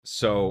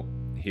So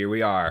here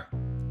we are,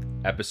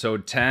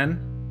 episode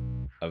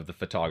 10 of the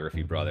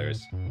Photography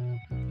Brothers.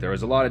 There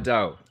was a lot of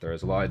doubt.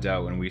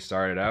 When we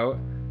started out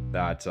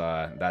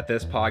that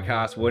this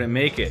podcast wouldn't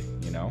make it,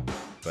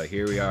 But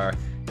here we are,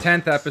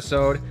 10th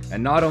episode,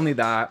 and not only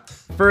that,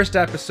 first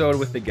episode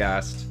with the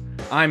guest.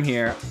 I'm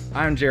here.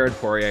 I'm Jared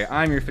Poirier.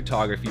 I'm your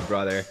photography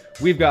brother.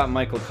 We've got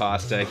Michael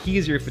Costa.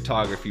 He's your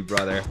photography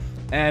brother.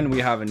 And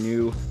we have a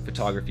new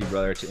photography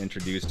brother to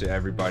introduce to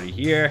everybody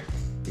here.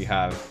 We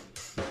have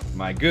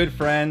my good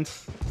friend,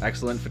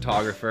 excellent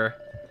photographer,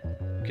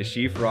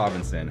 Kashif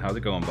Robinson. How's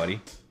it going, buddy?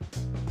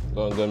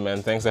 Going good,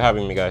 man. Thanks for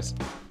having me, guys.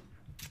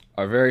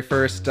 Our very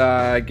first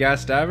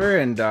guest ever,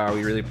 and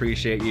we really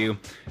appreciate you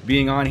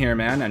being on here,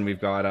 man. And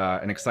we've got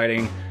an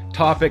exciting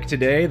topic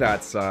today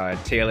that's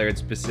tailored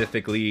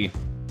specifically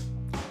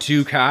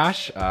to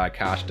Cash.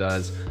 Cash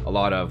does a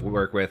lot of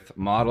work with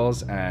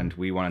models, and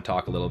we want to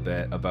talk a little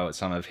bit about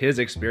some of his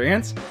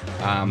experience.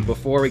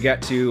 Before we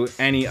get to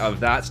any of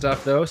that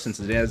stuff, though, since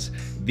it is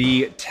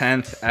the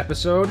 10th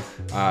episode,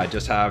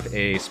 just have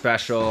a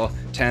special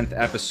 10th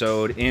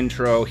episode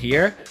intro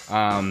here.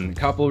 A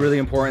couple really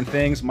important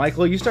things.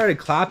 Michael, you started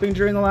clapping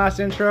during the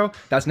last intro.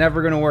 That's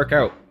never going to work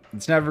out.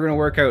 It's never going to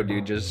work out,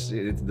 dude.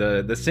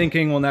 The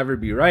syncing will never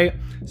be right.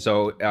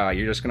 So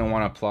you're just going to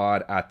want to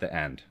applaud at the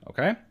end,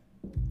 okay?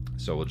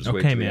 So we'll just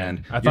wait to the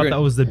end. I thought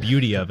that was the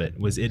beauty of it,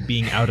 was it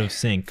being out of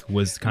sync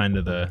was kind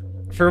of the...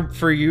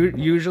 For you,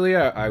 usually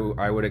I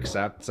would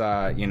accept,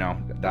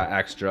 that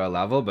extra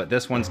level, but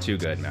this one's too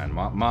good, man.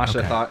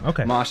 Masha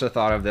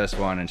thought of this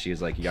one, and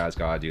she's like, you guys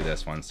gotta do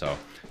this one. So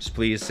just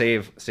please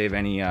save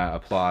any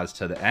applause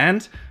to the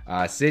end.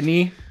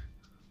 Sydney,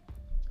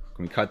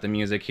 can we cut the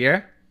music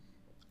here?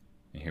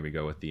 And here we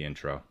go with the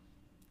intro.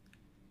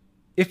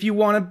 If you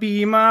want to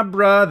be my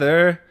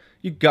brother,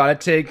 you gotta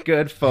take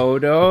good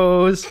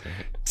photos.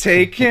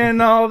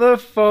 Taking all the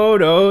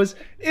photos,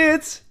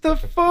 it's the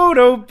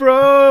Photo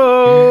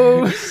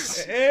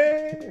Bros.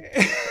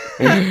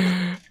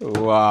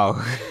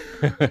 Wow.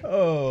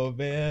 Oh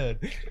man.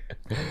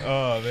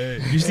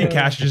 You see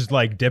Cash just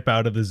like dip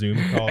out of the Zoom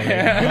call.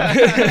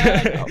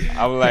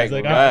 I'm like,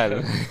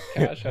 man.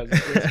 Cash has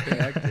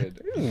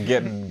disconnected.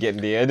 Get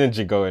the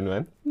energy going,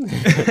 man.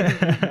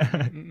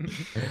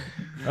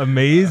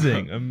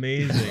 Amazing.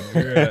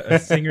 You're a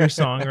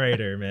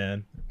singer-songwriter,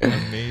 man.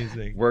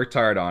 Amazing. Worked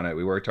hard on it.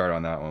 We worked hard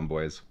on that one,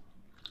 boys.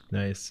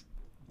 Nice.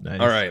 All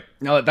right.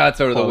 Now that that's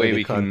out of the way,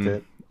 we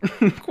content.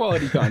 can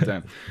quality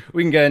content.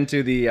 We can get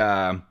into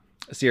the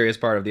serious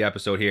part of the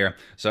episode here.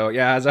 So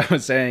yeah, as I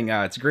was saying,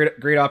 it's a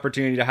great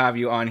opportunity to have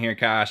you on here,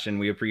 Cash, and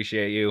we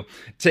appreciate you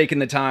taking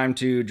the time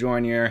to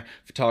join your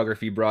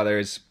photography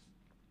brothers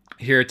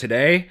here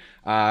today.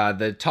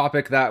 The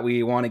topic that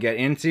we want to get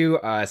into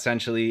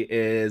essentially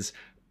is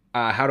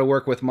how to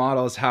work with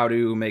models, how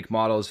to make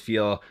models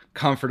feel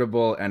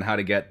comfortable, and how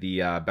to get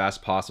the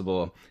best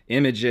possible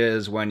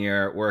images when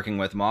you're working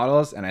with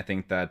models. And I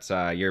think that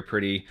you're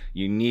pretty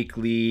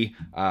uniquely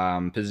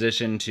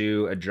positioned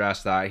to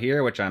address that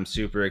here, which I'm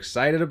super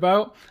excited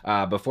about.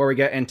 Before we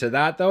get into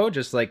that, though,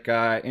 just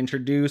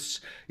introduce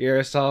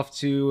yourself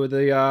to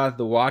the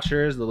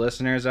watchers, the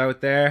listeners out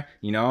there.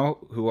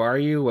 Who are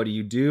you? What do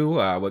you do?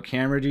 What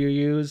camera do you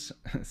use?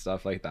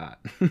 Stuff like that.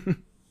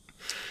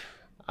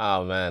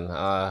 Oh man,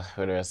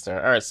 where do I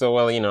start? All right, so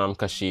I'm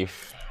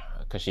Kashif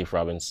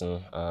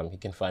Robinson. You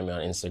can find me on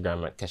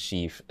Instagram at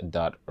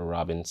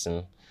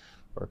kashif.robinson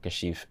or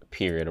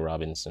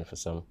Kashif.Robinson for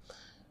some.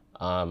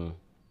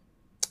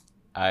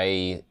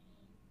 I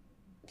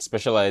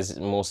specialize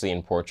mostly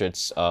in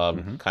portraits,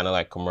 kind of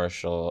like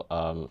commercial,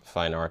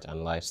 fine art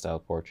and lifestyle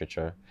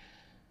portraiture.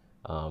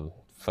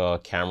 For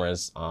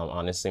cameras,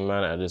 honestly,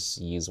 man, I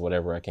just use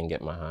whatever I can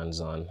get my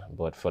hands on.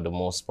 But for the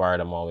most part,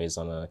 I'm always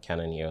on a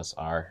Canon EOS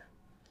R.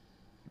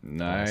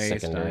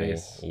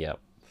 Nice. Yep.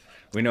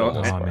 We know.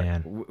 Oh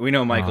man. We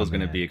know Michael's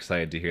going to be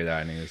excited to hear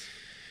that news.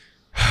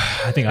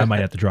 I think I might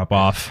have to drop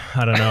off.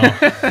 I don't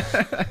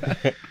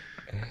know.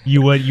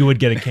 You would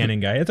get a Canon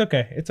guy. It's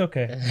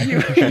okay. You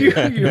would get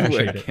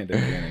a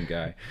Canon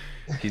guy.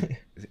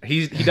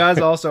 He does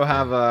also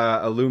have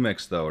a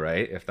Lumix though,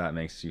 right? If that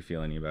makes you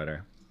feel any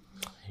better.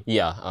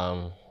 Yeah.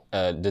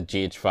 The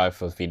GH5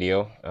 for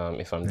video,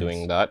 if I'm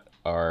doing that,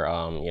 or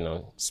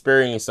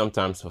sparingly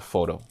sometimes for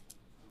photo.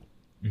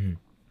 Mm-hmm.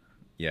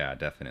 Yeah,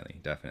 definitely.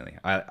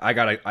 I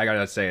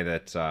gotta say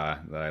that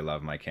I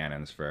love my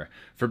Canons for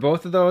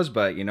both of those,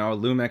 but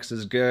Lumix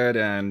is good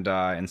and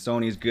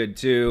Sony's good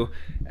too.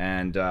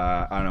 And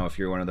I don't know if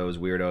you're one of those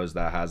weirdos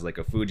that has like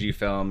a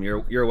Fujifilm.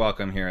 You're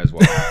welcome here as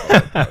well.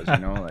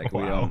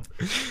 Wow.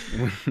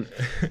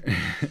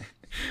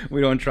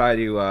 We don't try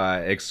to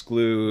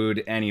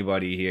exclude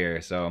anybody here.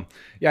 So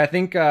yeah, I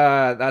think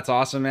that's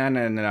awesome, man,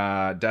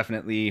 and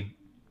definitely.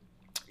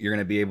 you're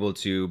going to be able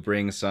to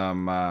bring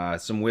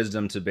some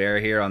wisdom to bear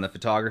here on the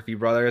Photography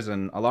Brothers.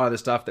 And a lot of the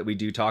stuff that we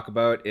do talk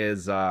about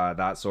is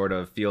that sort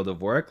of field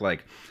of work,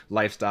 like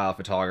lifestyle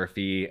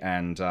photography,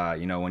 and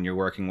when you're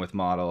working with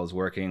models,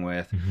 working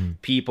with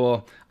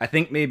people. I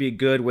think maybe a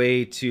good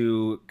way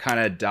to kind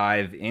of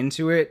dive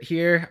into it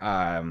here,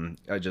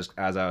 just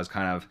as I was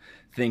kind of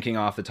thinking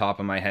off the top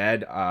of my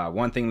head,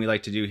 one thing we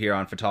like to do here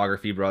on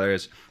Photography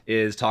Brothers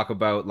is talk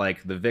about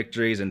like the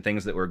victories and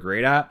things that we're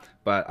great at,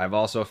 but I've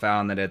also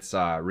found that it's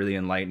really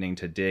enlightening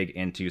to dig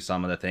into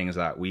some of the things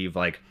that we've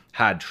like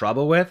had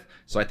trouble with.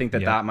 So I think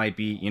that that might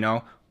be,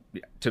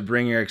 to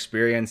bring your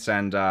experience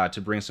and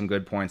to bring some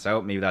good points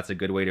out. Maybe that's a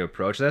good way to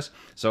approach this.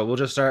 So we'll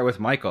just start with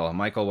Michael.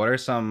 Michael, what are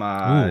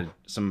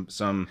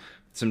some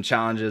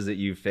challenges that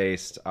you've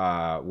faced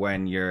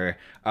when you're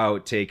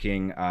out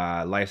taking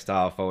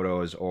lifestyle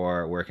photos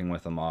or working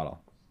with a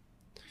model?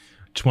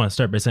 Just want to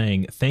start by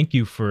saying thank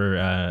you for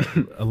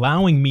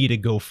allowing me to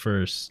go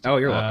first. Oh,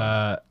 you're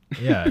welcome.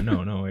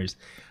 No worries.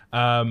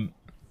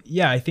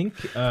 I think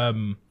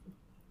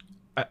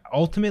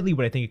ultimately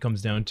what I think it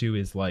comes down to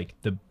is like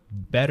the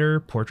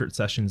better portrait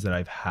sessions that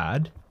I've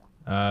had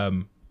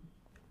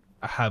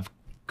have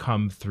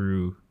come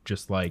through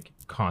just like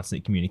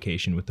constant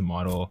communication with the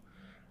model,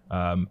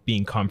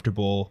 being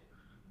comfortable,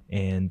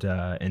 and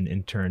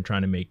in turn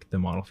trying to make the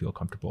model feel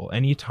comfortable.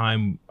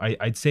 Anytime,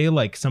 I'd say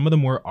like some of the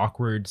more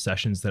awkward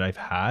sessions that I've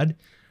had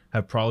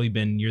have probably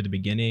been near the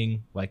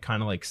beginning, like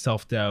kind of like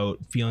self-doubt,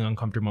 feeling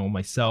uncomfortable with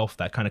myself,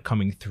 that kind of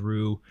coming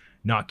through,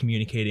 not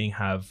communicating,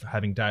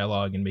 having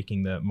dialogue and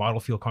making the model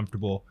feel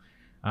comfortable.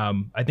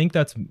 I think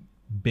that's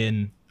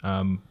been,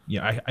 I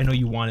know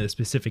you wanted a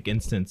specific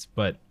instance,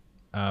 but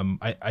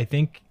I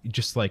think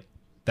just like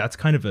that's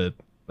kind of a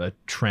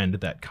trend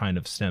that kind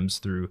of stems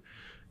through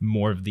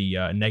more of the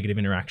negative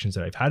interactions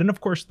that I've had. And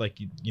of course, like,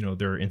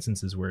 there are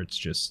instances where it's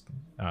just,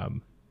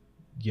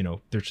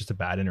 there's just a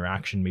bad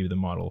interaction. Maybe the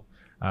model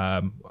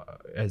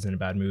is in a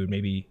bad mood.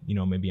 Maybe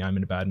I'm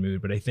in a bad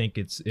mood. But I think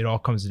it all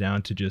comes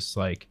down to just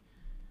like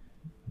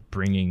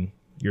bringing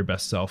your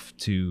best self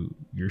to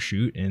your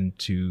shoot and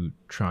to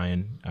try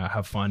and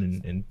have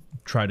fun and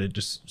try to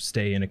just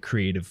stay in a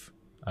creative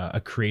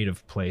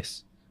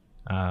place.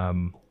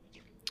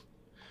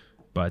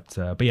 But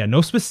yeah,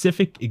 no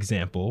specific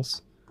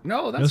examples.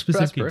 No, that's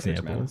perfect,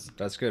 examples. Man.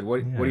 That's good.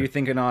 What are you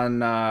thinking on?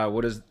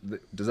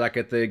 Does that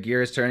get the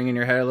gears turning in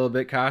your head a little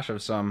bit, Cash?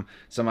 Of some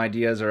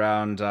ideas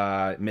around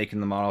making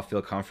the model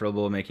feel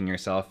comfortable, making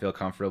yourself feel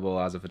comfortable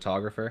as a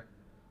photographer.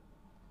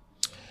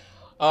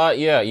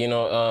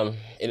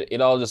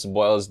 It all just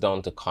boils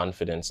down to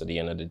confidence at the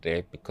end of the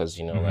day, because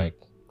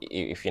like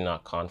if you're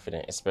not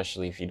confident,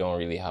 especially if you don't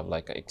really have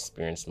like an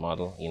experienced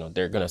model,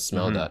 they're gonna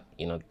smell that,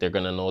 they're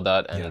gonna know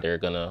that, and they're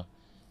gonna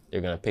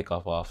pick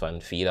up off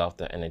and feed off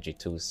the energy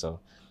too. So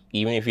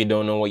even if you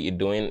don't know what you're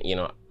doing,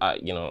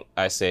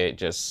 I say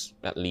just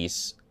at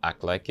least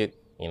act like it.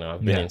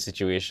 I've been in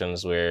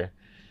situations where,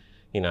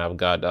 I've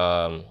got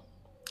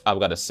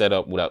a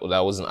setup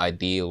that wasn't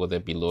ideal, whether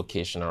it be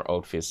location or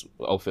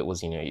outfit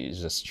was,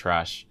 it's just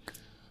trash.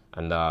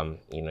 And,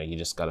 you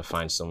just got to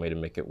find some way to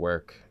make it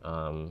work.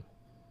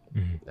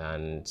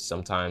 And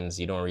sometimes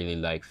you don't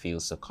really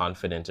feel so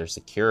confident or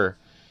secure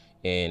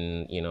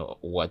in,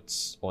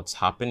 what's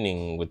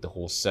happening with the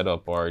whole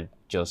setup, or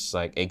just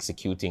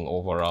executing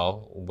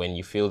overall. When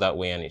you feel that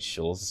way and it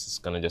shows, it's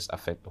going to just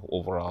affect the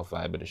overall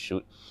vibe of the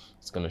shoot.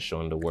 It's going to show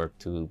in the work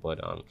too.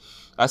 But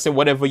I say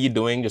whatever you're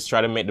doing, just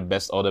try to make the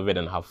best out of it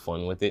and have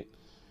fun with it.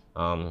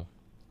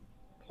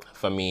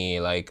 For me,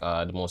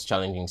 the most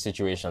challenging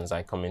situations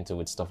I come into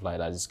with stuff like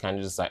that is kind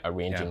of just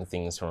arranging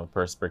things from a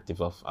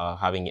perspective of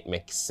having it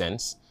make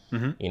sense.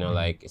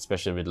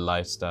 Especially with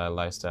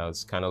lifestyle,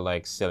 it's kind of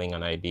like selling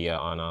an idea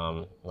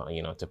on,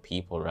 to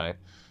people, right?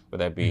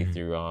 Whether that be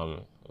through,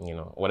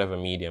 whatever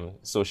medium,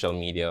 social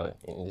media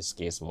in this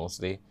case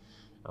mostly.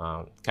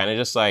 Kind of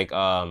just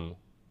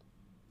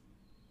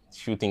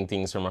shooting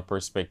things from a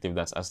perspective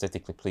that's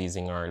aesthetically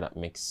pleasing or that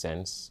makes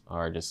sense,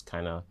 or just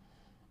kind of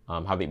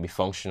have it be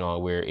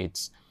functional, where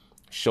it's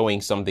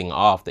showing something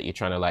off that you're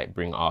trying to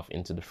bring off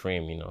into the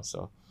frame,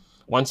 So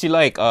once you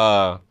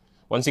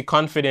once you're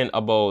confident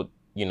about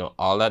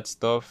all that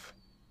stuff,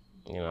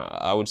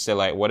 I would say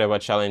whatever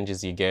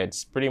challenges you get,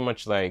 it's pretty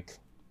much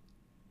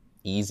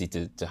easy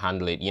to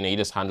handle it. You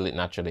just handle it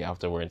naturally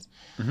afterwards.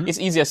 It's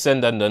easier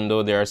said than done,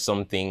 though. There are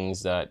some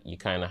things that you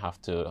kind of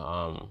have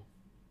to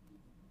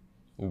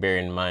bear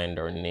in mind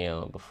or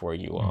nail before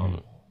you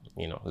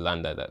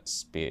land at that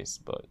space.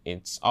 But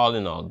it's all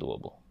in all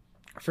doable.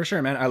 For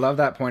sure, man. I love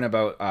that point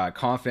about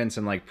confidence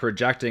and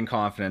projecting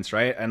confidence,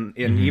 right? And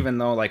even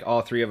though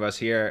all three of us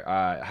here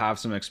have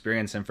some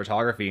experience in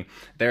photography,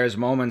 there's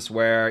moments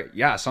where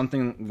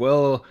something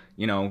will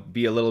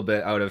be a little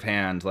bit out of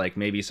hand.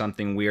 Maybe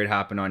something weird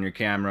happened on your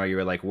camera. You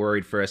were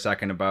worried for a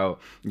second about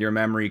your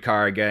memory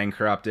card getting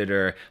corrupted,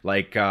 or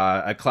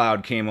a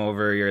cloud came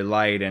over your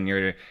light and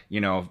you're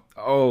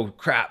oh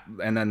crap.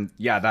 And then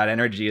that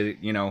energy,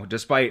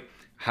 despite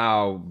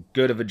how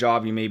good of a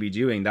job you may be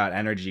doing, that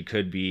energy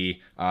could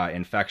be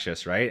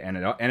infectious, right? And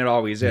it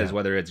always is,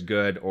 whether it's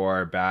good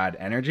or bad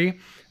energy.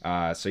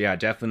 So yeah,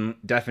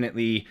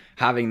 definitely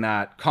having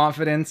that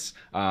confidence,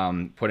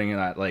 putting in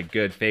that like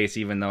good face,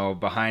 even though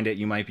behind it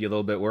you might be a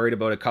little bit worried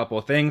about a couple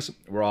of things.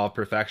 We're all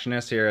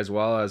perfectionists here as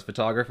well as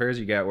photographers.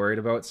 You get worried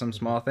about some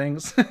small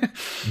things,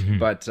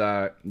 but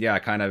yeah,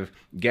 kind of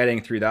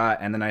getting through that.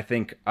 And then I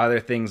think other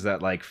things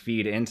that like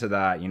feed into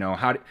that, you know,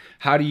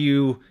 how do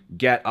you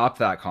get up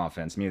that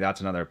confidence? Maybe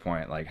that's another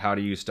point. Like, how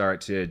do you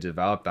start to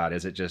develop that?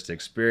 Is it just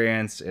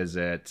experience? Is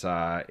it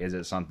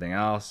something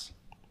else?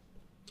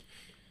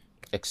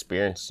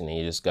 Experience, you know,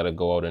 you just got to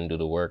go out and do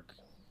the work.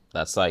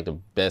 That's like the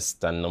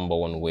best and number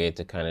one way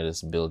to kind of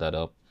just build that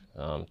up.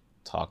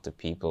 Talk to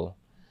people.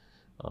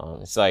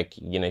 It's like,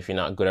 you know, if you're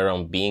not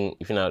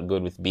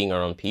good with being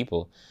around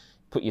people,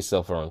 put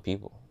yourself around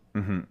people.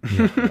 Mm-hmm.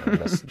 You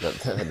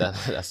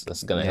know,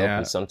 that's gonna help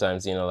you.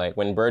 Sometimes, you know, like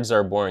when birds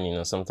are born, you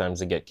know,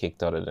 sometimes they get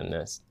kicked out of the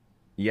nest.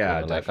 Yeah,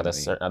 you know, like at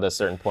a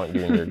certain point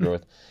during their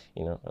growth,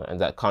 you know, and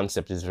that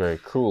concept is very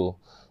cruel,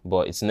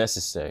 but it's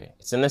necessary.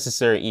 It's a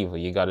necessary evil.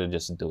 You got to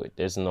just do it.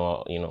 There's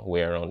no, you know,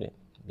 way around it.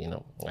 You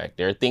know, like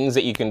there are things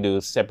that you can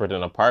do separate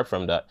and apart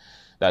from that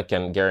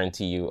can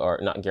guarantee you, or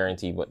not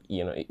guarantee, but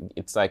you know,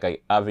 it's like a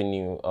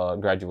avenue,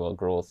 gradual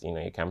growth. You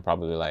know, you can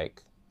probably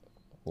like,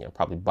 you know,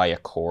 probably buy a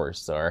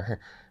course or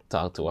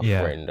talk to a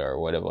friend or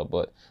whatever.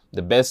 But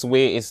the best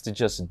way is to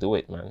just do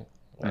it, man.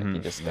 Like you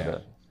just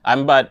gotta.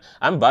 I'm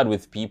bad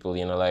with people,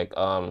 you know, like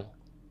I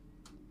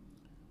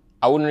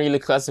wouldn't really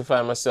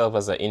classify myself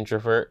as an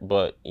introvert,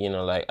 but you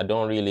know, like I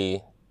don't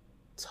really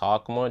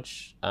talk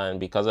much, and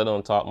because I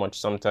don't talk much,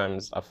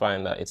 sometimes I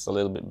find that it's a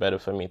little bit better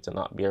for me to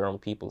not be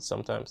around people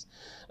sometimes.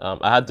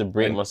 I had to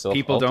break myself.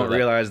 People don't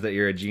realize that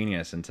you're a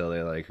genius until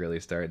they like really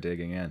start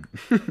digging in.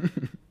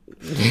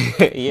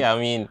 Yeah, I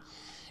mean,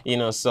 you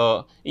know,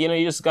 so, you know,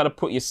 you just got to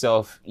put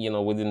yourself, you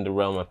know, within the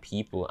realm of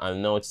people.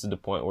 And now it's to the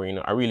point where, you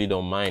know, I really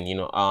don't mind, you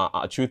know,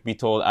 truth be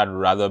told, I'd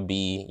rather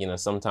be, you know,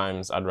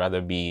 sometimes I'd rather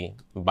be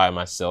by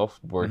myself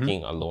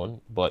working alone.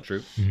 But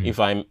if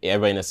I'm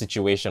ever in a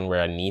situation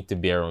where I need to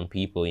be around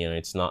people, you know,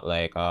 it's not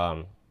like,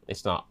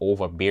 it's not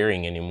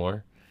overbearing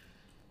anymore,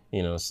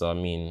 you know, so, I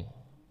mean,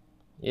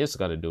 you just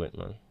got to do it,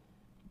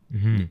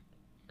 man.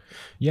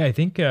 Yeah, I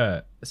think,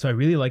 so I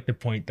really like the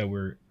point that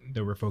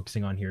we're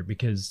focusing on here,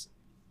 because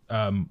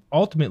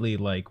ultimately,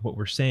 like what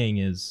we're saying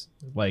is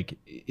like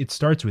it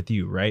starts with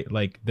you, right?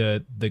 Like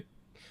the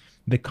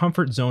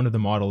comfort zone of the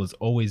model is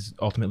always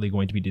ultimately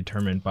going to be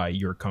determined by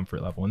your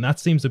comfort level, and that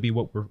seems to be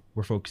what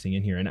we're focusing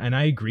in here. And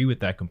I agree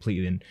with that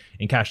completely.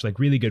 And Cash, like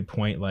really good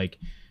point. Like,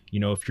 you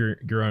know, if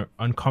you're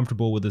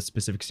uncomfortable with a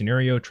specific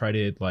scenario, try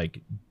to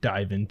like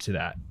dive into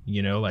that.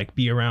 You know, like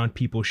be around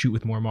people, shoot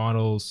with more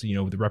models. You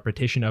know, the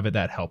repetition of it,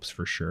 that helps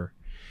for sure.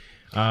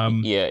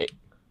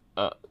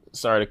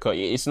 Sorry to cut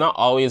you. It's not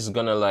always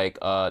gonna like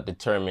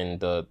determine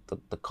the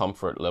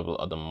comfort level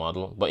of the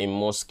model, but in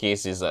most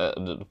cases,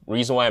 the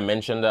reason why I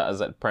mentioned that as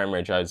a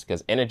primary drive is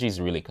because energy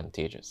is really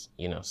contagious.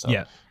 You know, so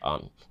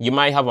you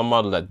might have a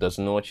model that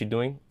doesn't know what you're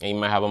doing, and you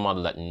might have a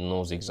model that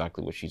knows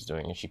exactly what she's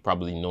doing, and she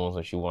probably knows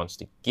what she wants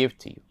to give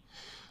to you.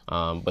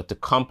 But to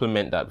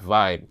complement that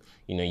vibe,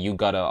 you know, you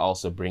gotta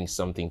also bring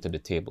something to the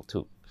table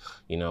too.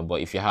 You know,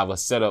 but if you have a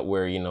setup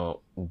where, you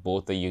know,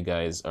 both of you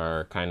guys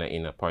are kind of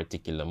in a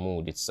particular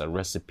mood, it's a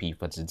recipe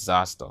for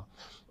disaster.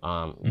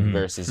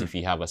 Versus if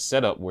you have a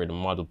setup where the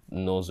model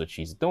knows what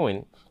she's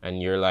doing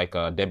and you're like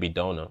a Debbie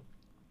Downer,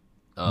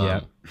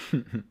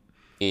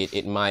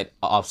 it might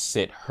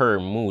offset her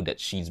mood that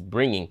she's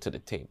bringing to the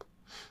table.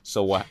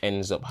 So what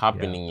ends up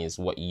happening is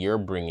what you're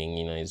bringing,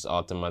 you know, is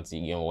automatically,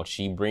 you know, what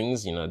she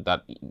brings, you know,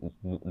 that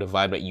the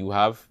vibe that you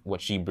have, what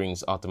she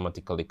brings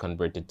automatically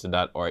converted to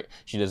that, or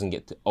she doesn't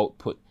get to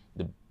output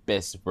the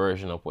best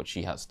version of what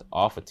she has to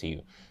offer to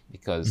you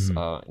because,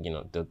 you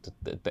know,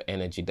 the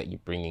energy that you're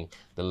bringing,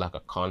 the lack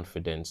of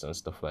confidence and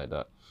stuff like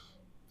that.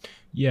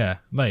 Yeah,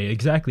 like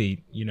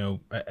exactly. You know,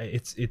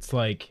 it's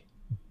like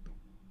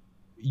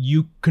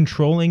you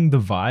controlling the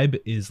vibe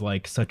is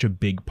like such a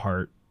big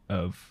part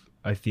of,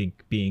 I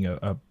think, being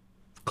a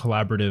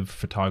collaborative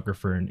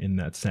photographer in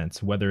that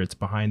sense, whether it's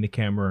behind the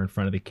camera or in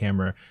front of the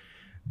camera,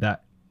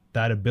 that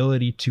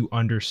ability to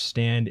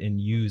understand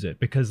and use it.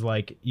 Because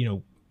like, you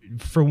know,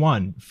 for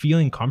one,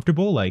 feeling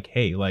comfortable, like,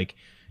 hey, like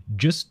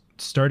just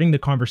starting the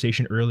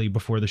conversation early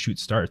before the shoot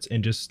starts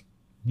and just,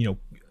 you know,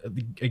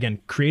 again,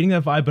 creating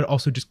that vibe, but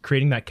also just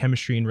creating that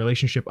chemistry and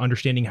relationship,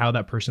 understanding how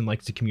that person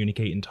likes to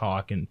communicate and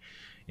talk. And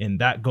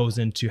that goes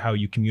into how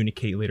you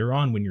communicate later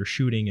on when you're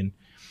shooting and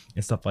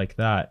stuff like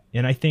that.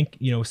 And I think,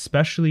 you know,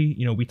 especially,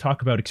 you know, we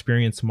talk about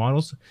experienced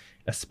models,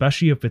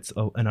 especially if it's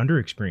an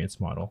underexperienced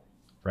model,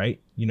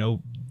 right? You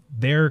know,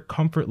 their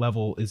comfort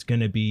level is going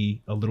to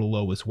be a little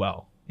low as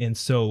well. And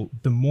so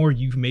the more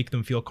you make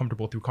them feel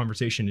comfortable through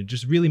conversation and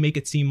just really make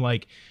it seem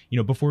like, you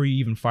know, before you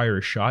even fire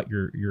a shot,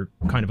 you're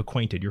kind of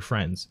acquainted, you're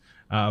friends.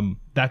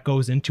 That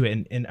goes into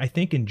it. And I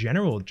think in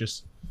general,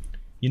 just,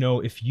 you know,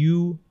 if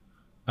you're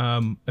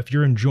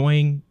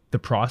enjoying the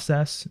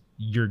process,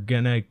 you're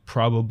gonna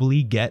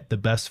probably get the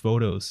best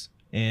photos.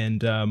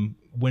 And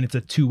when it's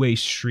a two-way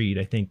street,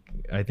 I think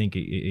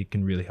it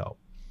can really help.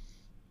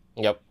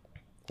 Yep,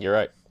 you're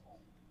right.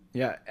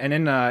 Yeah, and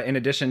in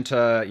addition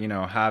to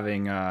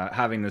having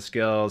the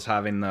skills,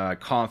 having the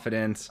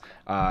confidence,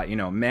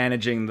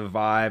 managing the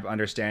vibe,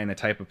 understanding the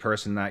type of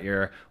person that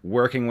you're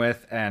working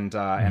with, and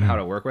how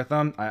to work with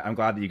them, I'm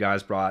glad that you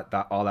guys brought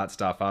all that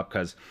stuff up,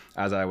 because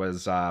as I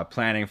was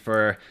planning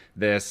for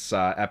this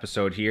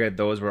episode here,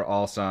 those were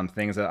all some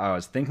things that I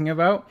was thinking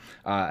about.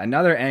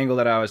 Another angle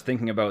that I was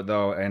thinking about,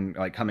 though, and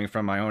like coming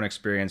from my own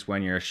experience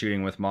when you're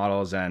shooting with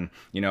models, and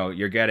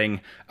you're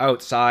getting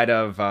outside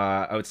of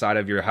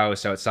your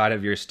house, outside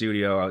of your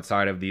studio,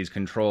 outside of these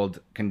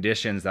controlled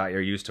conditions that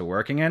you're used to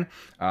working in.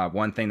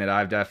 One thing that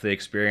I've definitely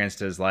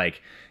experienced is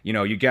like,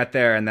 you get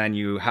there and then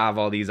you have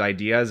all these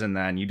ideas, and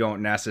then you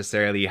don't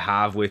necessarily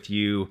have with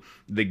you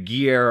the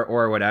gear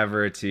or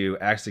whatever to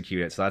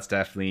execute it. So that's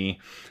definitely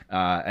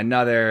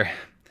another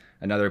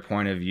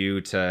point of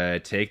view to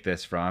take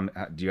this from.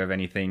 Do you have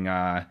anything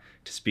to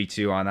speak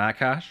to on that,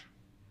 Cash?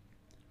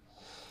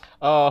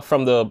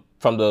 From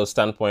the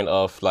standpoint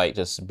of like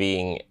just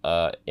being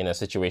in a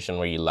situation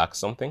where you lack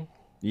something.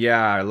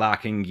 Yeah,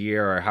 lacking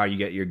gear, or how you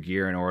get your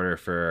gear in order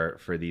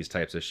for these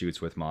types of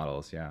shoots with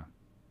models. Yeah.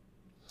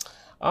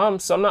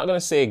 So I'm not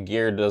gonna say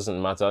gear doesn't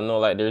matter. I know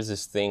like there's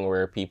this thing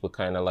where people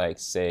kind of like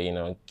say,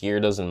 gear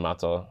doesn't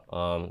matter.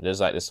 There's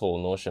like this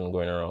whole notion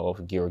going around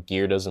of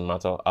gear doesn't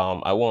matter.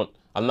 I'm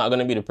not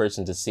gonna be the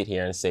person to sit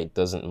here and say it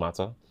doesn't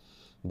matter,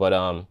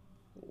 but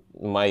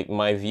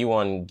my view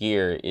on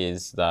gear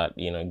is that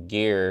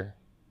gear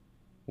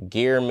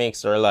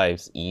makes our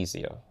lives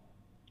easier.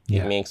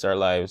 Yeah. It makes our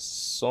lives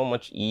so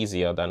much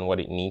easier than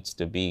what it needs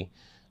to be.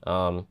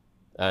 And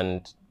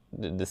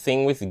the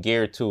thing with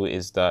gear too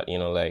is that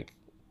like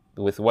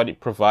with what it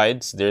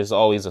provides, there's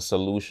always a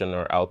solution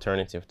or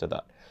alternative to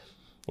that.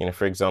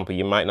 For example,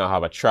 you might not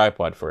have a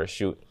tripod for a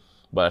shoot,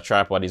 but a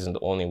tripod isn't the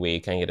only way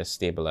you can get a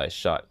stabilized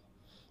shot.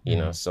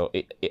 So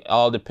it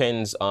all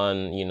depends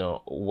on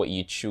how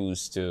you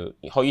choose to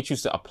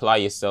apply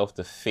yourself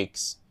to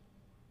fix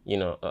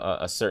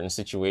a certain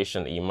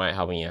situation that you might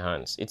have in your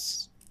hands.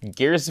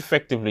 Gear is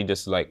effectively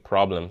just like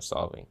problem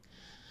solving.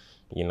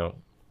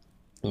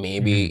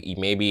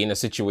 Maybe in a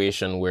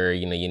situation where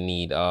you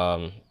need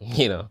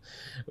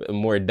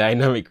more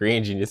dynamic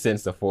range in the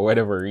sense of for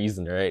whatever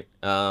reason, right?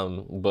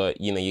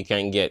 But you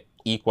can get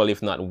equal,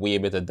 if not way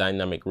better,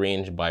 dynamic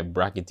range by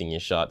bracketing your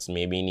shots.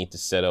 Maybe you need to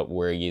set up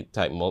where you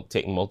take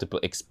multiple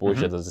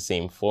exposures of the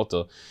same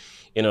photo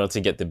in order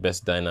to get the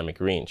best dynamic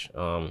range.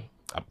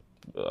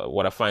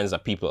 What I find is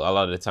that people, a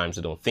lot of the times,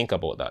 they don't think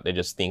about that. They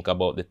just think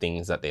about the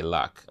things that they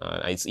lack.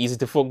 It's easy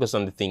to focus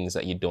on the things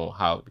that you don't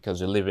have, because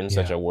we live in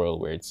such a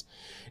world where it's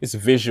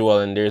visual,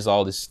 and there's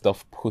all this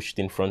stuff pushed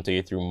in front of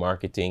you through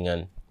marketing,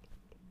 and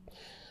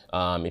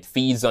it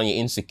feeds on your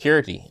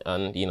insecurity.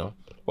 And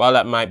while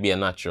that might be a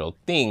natural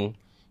thing,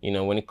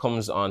 when it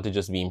comes on to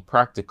just being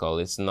practical,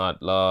 it's not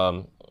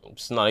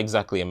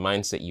exactly a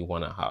mindset you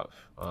want to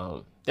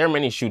have. There are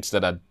many shoots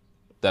that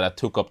I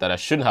took up that I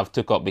shouldn't have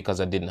took up because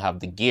I didn't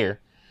have the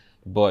gear.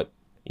 But,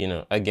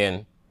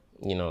 again,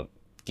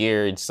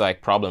 gear, it's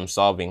like problem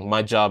solving.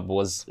 My job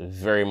was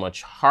very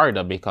much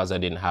harder because I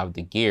didn't have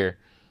the gear.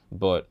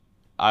 But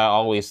I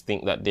always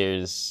think that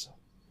there's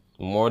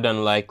more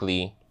than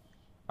likely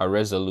a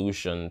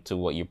resolution to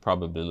what you're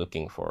probably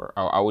looking for.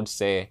 I would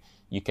say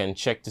you can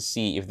check to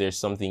see if there's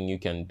something you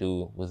can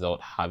do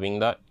without having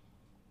that.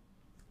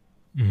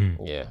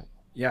 Mm-hmm. Yeah.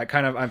 Yeah,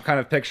 I'm kind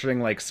of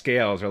picturing like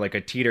scales or like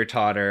a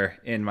teeter-totter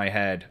in my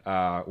head,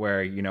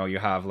 where you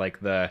have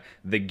like the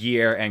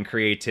gear and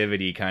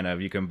creativity. Kind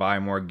of, you can buy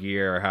more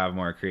gear or have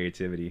more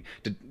creativity.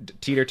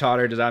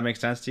 Teeter-totter, does that make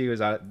sense to you? Is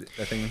that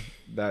a thing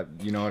that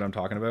you know what I'm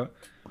talking about?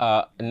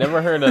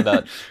 Never heard of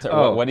that.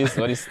 What is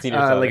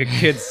teeter-totter? Like a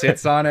kid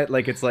sits on it,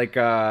 like it's like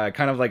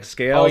kind of like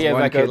scales. Oh yeah,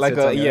 One like kid a sits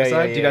on the other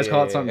side. yeah. Do you guys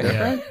call it something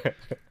different?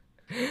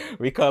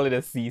 We call it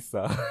a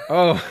seesaw.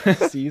 Oh,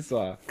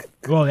 seesaw.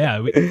 Well,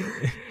 yeah.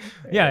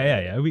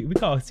 We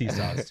call it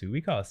seesaws too. We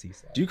call it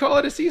seesaw. Do you call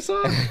it a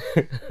seesaw?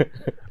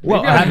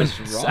 Well, I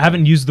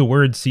haven't used the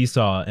word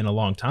seesaw in a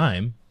long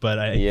time, but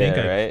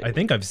I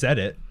think I've said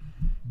it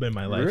in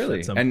my life. Really?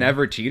 At some and point.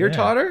 Never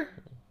teeter-totter?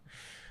 Yeah.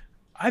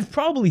 I've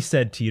probably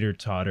said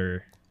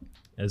teeter-totter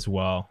as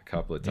well. A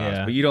couple of times,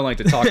 but you don't like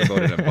to talk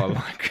about it in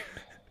public.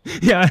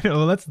 Yeah, I know.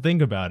 Well, let's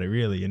think about it,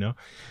 really,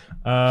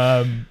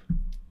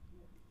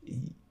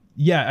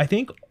 Yeah, I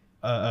think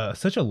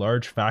such a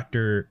large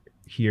factor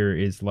here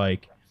is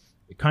like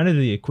kind of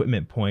the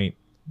equipment point,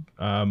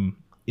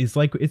 is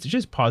like it's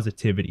just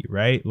positivity,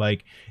 right?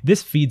 Like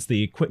this feeds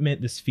the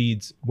equipment, this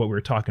feeds what we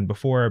were talking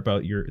before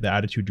about the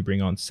attitude you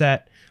bring on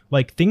set.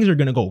 Like things are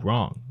going to go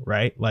wrong,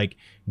 right? Like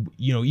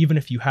even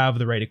if you have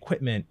the right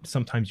equipment,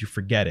 sometimes you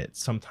forget it.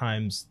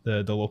 Sometimes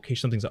the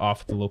location, something's off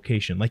with the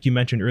location. Like you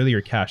mentioned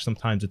earlier, Cash,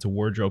 sometimes it's a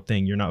wardrobe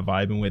thing, you're not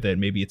vibing with it,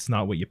 maybe it's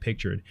not what you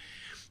pictured.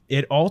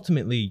 It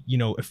ultimately,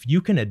 if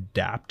you can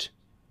adapt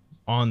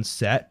on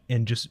set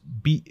and just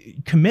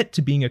commit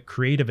to being a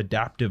creative,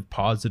 adaptive,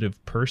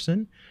 positive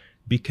person,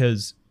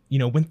 because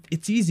when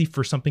it's easy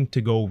for something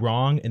to go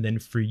wrong and then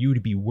for you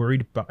to be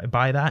worried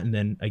by that, and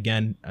then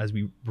again, as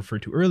we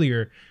referred to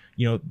earlier,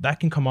 that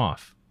can come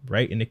off,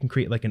 right? And it can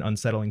create like an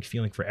unsettling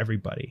feeling for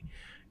everybody.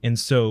 And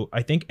so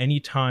I think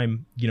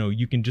anytime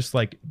you can just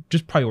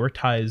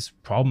prioritize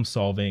problem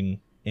solving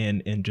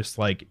and just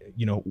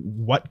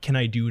what can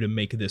I do to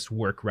make this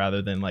work,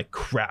 rather than like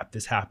crap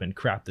this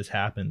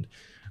happened,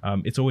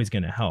 it's always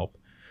going to help.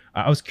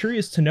 I was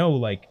curious to know,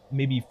 like,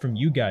 maybe from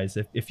you guys,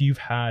 if you've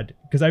had,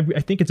 because I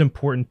think it's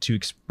important to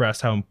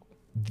express how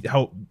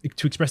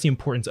to express the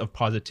importance of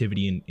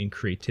positivity and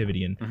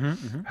creativity. And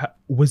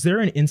was there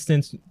an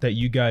instance that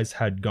you guys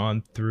had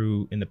gone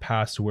through in the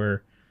past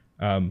where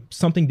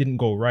something didn't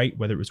go right,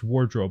 whether it was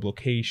wardrobe,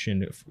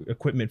 location,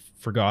 equipment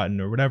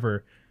forgotten, or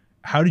whatever?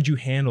 How did you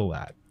handle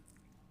that?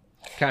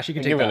 Cash, you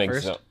can take that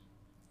first.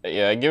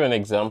 Yeah, I give an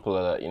example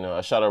of that. I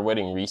shot a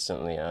wedding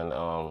recently, and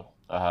I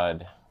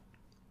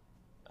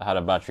had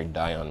a battery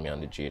die on me on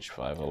the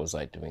GH5. I was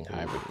like doing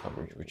hybrid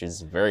coverage, which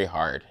is very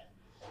hard.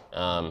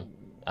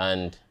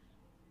 And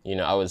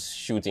I was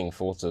shooting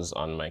photos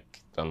on my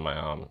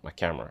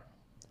camera,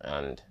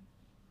 and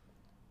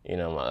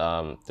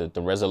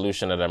the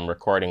resolution that I'm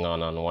recording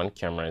on one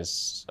camera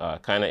is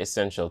kind of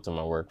essential to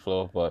my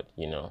workflow. But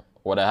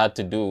what I had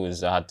to do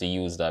is I had to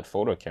use that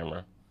photo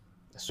camera,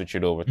 switch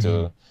it over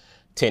to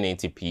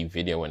 1080p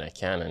video when I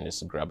can, and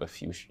just grab a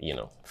few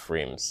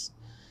frames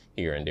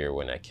here and there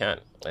when I can.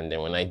 And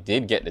then when I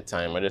did get the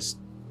time, I just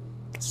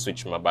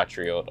switched my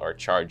battery out or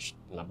charged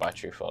my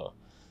battery for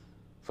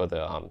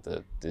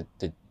the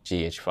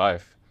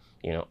GH5.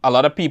 A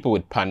lot of people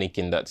would panic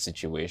in that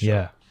situation.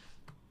 Yeah.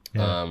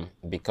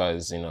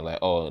 Because like,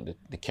 oh,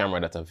 the camera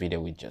that a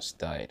video we just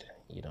died.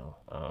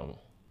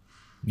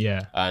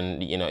 Yeah.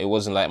 And it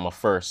wasn't like my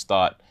first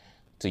thought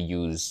to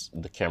use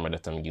the camera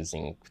that I'm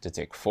using to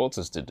take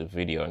photos to the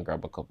video and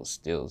grab a couple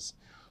stills.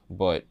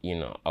 But,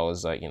 I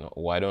was like,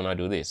 why don't I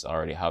do this? I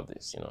already have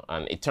this,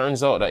 and it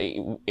turns out that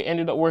it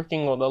ended up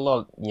working out a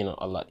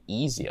lot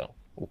easier,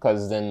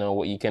 because then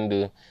what you can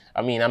do,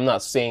 I mean, I'm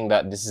not saying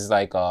that this is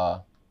like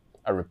a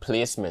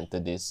replacement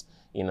to this,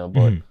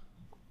 but,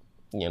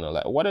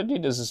 like what I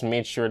did is just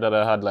made sure that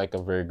I had like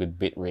a very good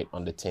bit rate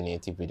on the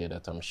 1080 video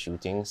that I'm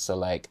shooting. So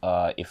like,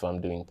 if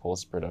I'm doing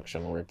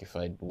post-production work, if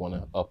I want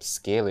to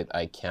upscale it,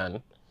 I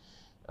can.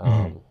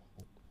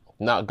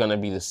 Not gonna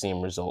be the same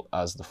result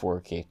as the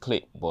 4K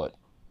clip, but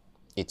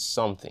it's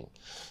something,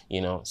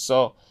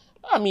 So,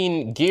 I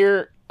mean,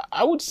 gear,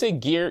 I would say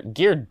gear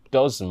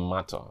does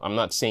matter. I'm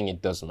not saying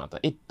it doesn't matter.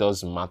 It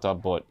does matter,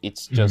 but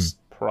it's just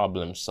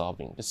problem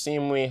solving. The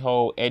same way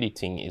how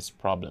editing is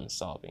problem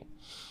solving.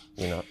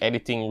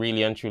 Editing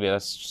really and truly,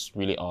 that's just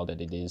really all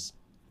that it is.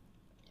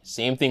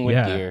 Same thing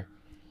with gear.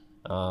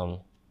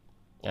 And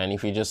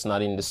if you're just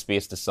not in the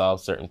space to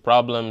solve certain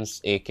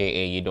problems,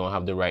 aka you don't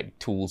have the right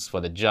tools for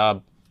the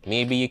job,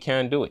 maybe you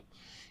can't do it.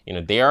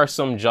 There are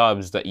some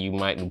jobs that you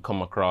might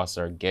come across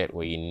or get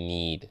where you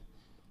need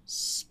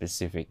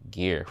specific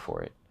gear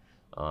for it.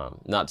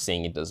 Not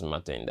saying it doesn't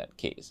matter in that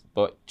case,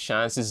 but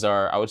chances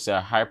are, I would say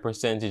a high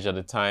percentage of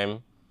the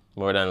time,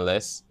 more than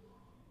less,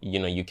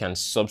 you can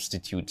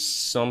substitute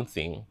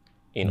something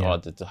in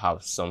order to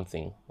have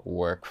something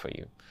work for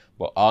you.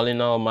 But all in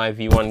all, my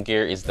V1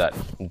 gear is that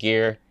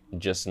gear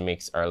just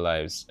makes our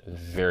lives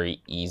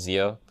very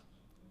easier.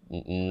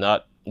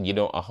 You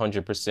don't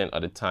 100%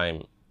 of the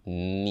time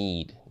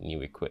need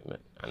new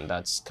equipment, and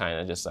that's kind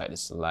of just like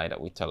this lie that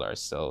we tell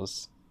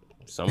ourselves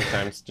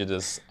sometimes to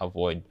just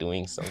avoid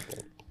doing something.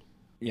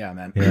 Yeah,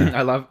 man. Yeah.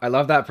 I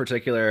love that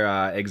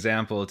particular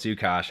example too,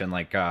 Cash. And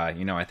like,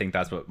 I think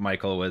that's what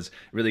Michael was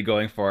really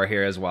going for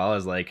here as well,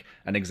 as like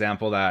an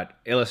example that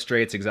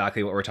illustrates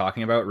exactly what we're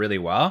talking about really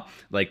well.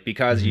 Like,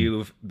 because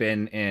you've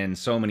been in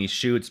so many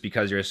shoots,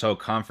 because you're so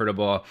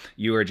comfortable,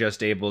 you were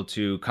just able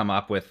to come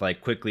up with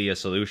like quickly a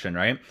solution,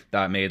 right?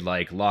 That made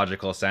like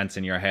logical sense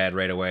in your head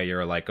right away.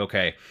 You're like,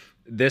 okay,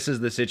 this is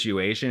the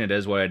situation. It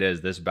is what it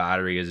is. This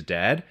battery is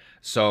dead.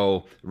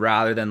 So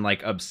rather than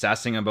like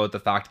obsessing about the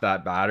fact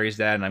that battery's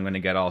dead and I'm going to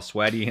get all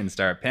sweaty and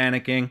start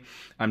panicking,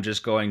 I'm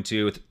just going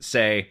to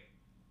say,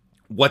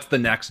 what's the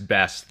next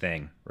best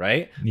thing,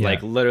 right? Yeah.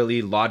 Like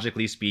literally,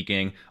 logically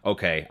speaking,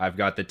 okay, I've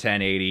got the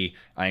 1080,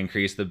 I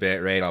increase the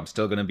bit rate, I'm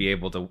still going to be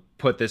able to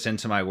put this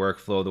into my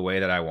workflow the way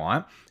that I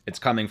want. It's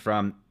coming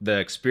from the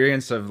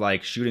experience of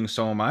like shooting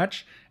so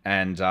much,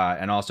 and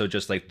also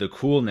just like the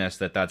coolness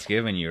that that's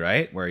given you,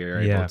 right? Where you're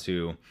able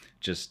to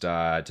just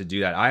to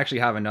do that. I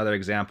actually have another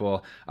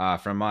example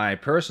from my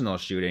personal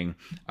shooting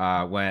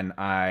when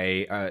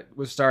I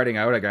was starting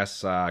out, I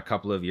guess a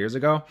couple of years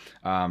ago.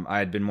 I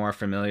had been more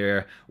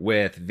familiar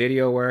with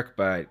video work,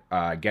 but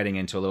getting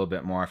into a little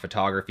bit more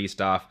photography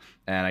stuff.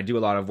 And I do a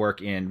lot of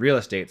work in real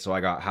estate, so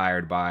I got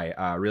hired by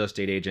a real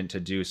estate agent to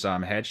do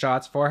some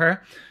headshots for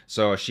her.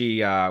 So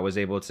she was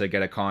able to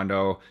get a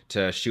condo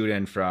to shoot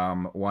in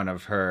from one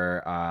of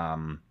her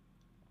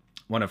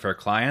one of her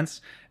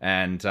clients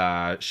and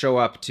show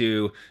up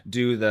to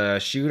do the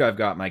shoot. I've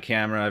got my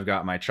camera, I've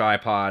got my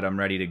tripod, I'm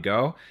ready to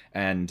go.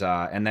 And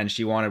then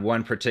she wanted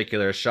one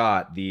particular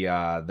shot.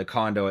 The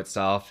condo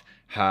itself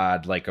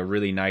had like a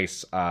really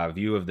nice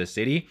view of the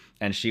city,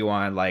 and she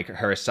wanted like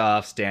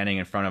herself standing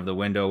in front of the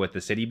window with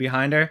the city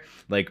behind her.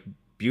 Like,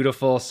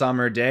 beautiful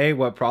summer day.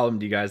 What problem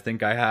do you guys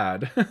think I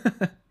had?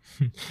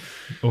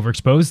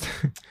 Overexposed.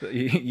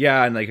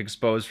 Yeah, and like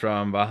exposed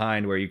from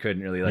behind where you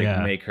couldn't really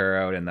like make her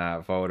out in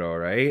that photo,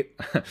 right?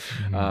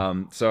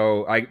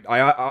 So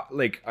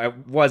I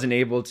wasn't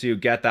able to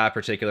get that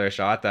particular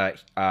shot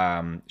that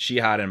she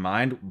had in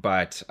mind,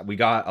 but we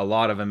got a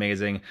lot of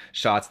amazing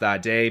shots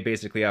that day.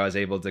 Basically, I was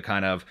able to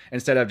kind of,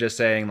 instead of just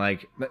saying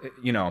like,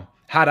 you know,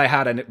 had I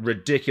had a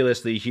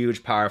ridiculously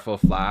huge, powerful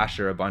flash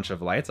or a bunch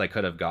of lights, I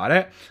could have got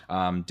it.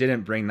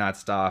 Didn't bring that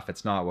stuff.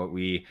 It's not what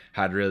we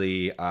had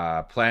really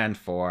planned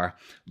for,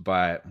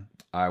 but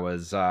I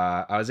was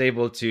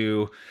able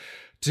to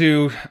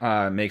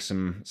make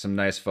some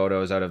nice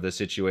photos out of the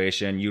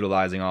situation,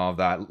 utilizing all of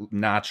that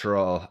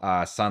natural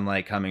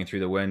sunlight coming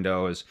through the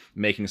windows,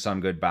 making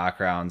some good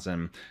backgrounds,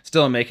 and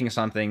still making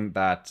something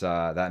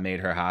that made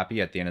her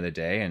happy at the end of the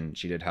day. And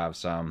she did have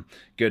some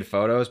good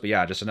photos. But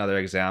yeah, just another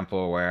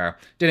example where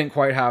didn't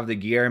quite have the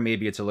gear.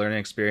 Maybe it's a learning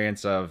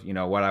experience of, you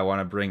know, what I want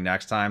to bring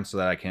next time so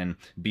that I can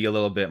be a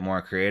little bit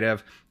more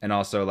creative and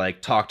also like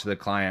talk to the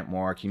client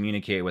more,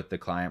 communicate with the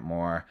client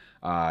more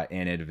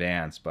in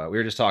advance. But we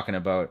were just talking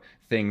about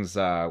things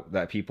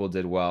that people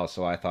did well,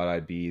 so I thought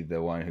I'd be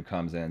the one who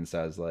comes in and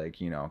says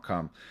like, you know,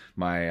 come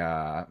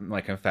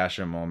my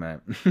confession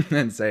moment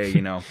and say,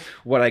 you know,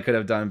 what I could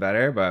have done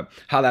better. But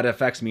how that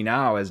affects me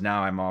now is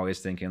now I'm always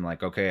thinking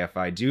like, okay, if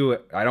I do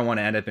it, I don't want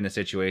to end up in a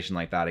situation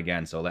like that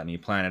again, so let me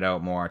plan it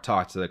out more,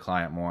 talk to the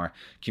client more,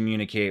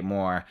 communicate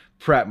more,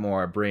 prep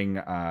more, bring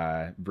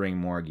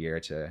more gear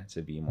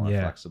to be more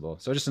flexible.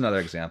 So just another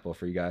example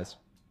for you guys.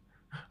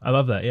 I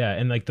love that. Yeah.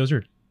 And like, those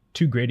are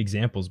two great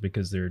examples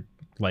because they're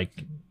like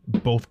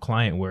both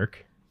client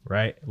work,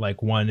 right?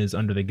 Like one is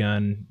under the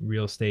gun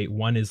real estate,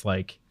 one is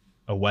like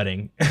a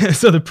wedding.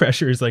 So the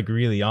pressure is like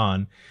really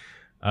on.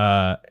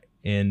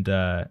 You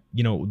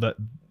know,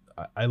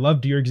 I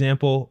loved your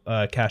example,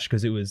 Cash,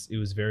 because it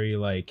was very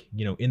like,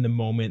 you know, in the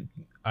moment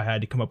I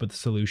had to come up with a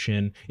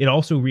solution. It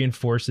also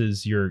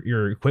reinforces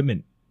your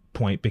equipment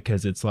point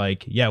because it's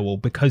like, yeah, well,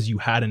 because you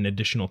had an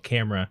additional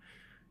camera,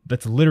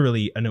 that's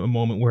literally a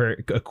moment where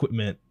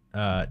equipment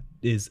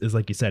is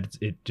like you said,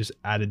 it just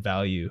added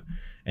value.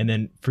 And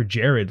then for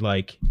Jared,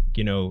 like,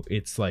 you know,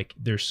 it's like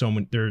there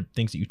are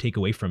things that you take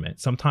away from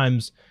it.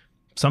 Sometimes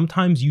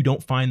you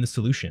don't find the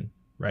solution,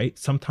 right?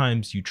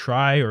 Sometimes you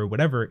try or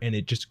whatever and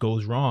it just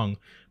goes wrong.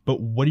 But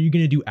what are you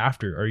going to do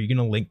after? Are you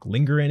going to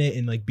linger in it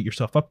and like beat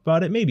yourself up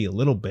about it? Maybe a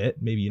little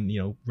bit, maybe,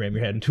 you know, ram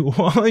your head into a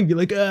wall and be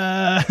like,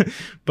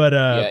 but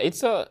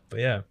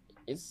yeah,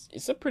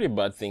 it's a pretty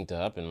bad thing to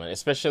happen, man,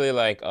 especially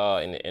like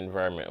in the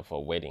environment of a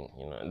wedding,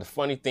 you know. And the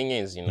funny thing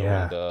is, you know,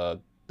 when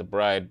the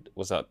bride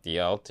was at the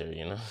altar,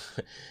 you know,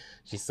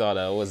 she saw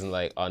that I wasn't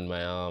like on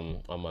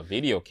my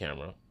video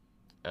camera,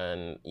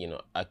 and you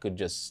know, I could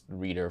just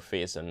read her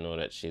face and know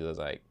that she was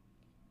like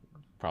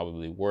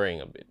probably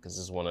worrying a bit, because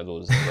it's one of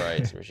those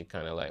brides where she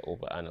kind of like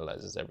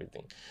overanalyzes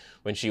everything.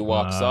 When she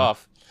walks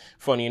off,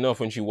 funny enough,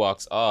 when she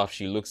walks off,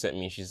 she looks at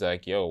me, she's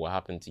like, yo, what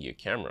happened to your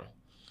camera?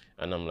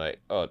 And I'm like,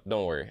 oh,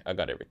 don't worry, I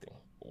got everything.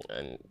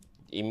 And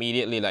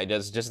immediately, like,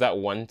 there's just that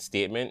one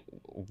statement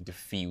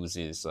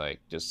diffuses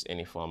like just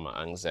any form of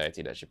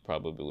anxiety that she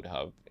probably would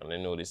have. And I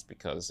noticed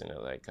because, you know,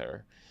 like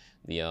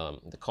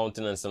the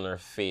countenance on her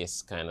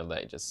face kind of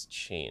like just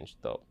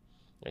changed up,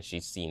 and she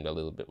seemed a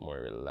little bit more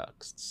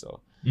relaxed. So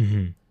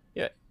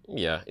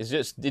yeah,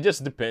 it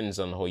just depends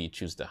on how you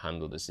choose to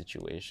handle the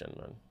situation,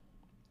 man.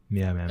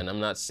 Yeah, man. And I'm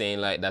not saying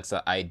like that's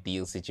an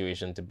ideal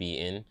situation to be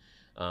in.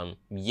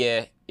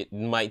 Yeah, it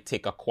might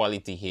take a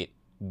quality hit,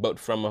 but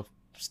from a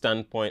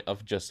standpoint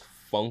of just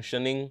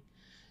functioning,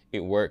 it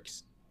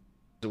works.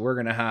 We're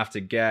going to have to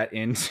get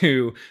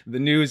into the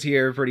news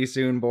here pretty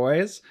soon,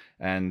 boys.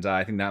 And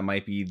I think that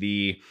might be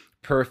the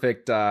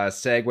perfect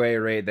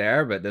segue right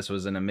there. But this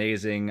was an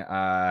amazing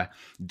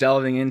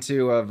delving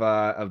into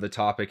of the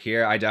topic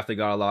here. I definitely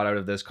got a lot out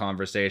of this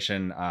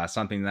conversation,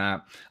 something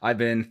that I've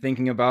been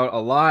thinking about a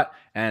lot,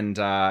 and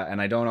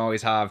I don't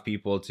always have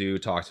people to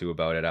talk to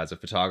about it. As a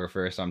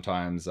photographer,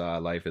 sometimes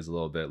life is a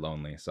little bit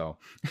lonely. So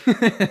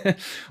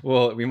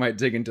well, we might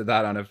dig into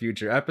that on a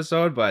future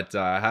episode, but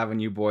having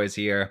you boys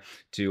here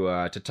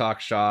to talk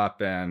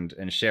shop and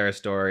share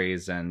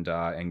stories and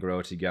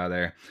grow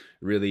together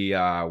really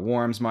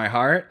warms my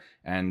heart.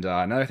 And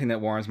another thing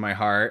that warms my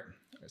heart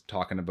is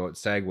talking about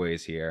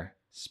segues here,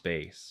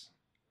 space.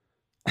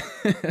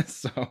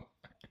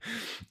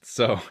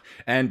 so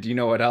and you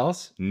know what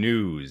else?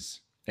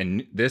 News.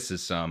 And this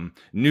is some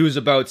news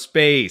about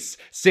space.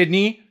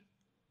 Sydney,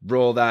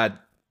 roll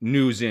that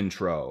news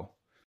intro.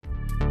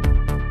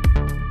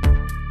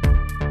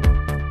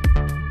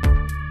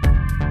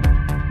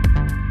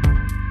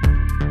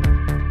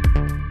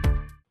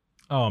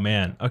 Oh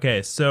man.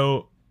 Okay,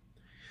 so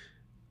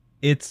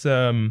it's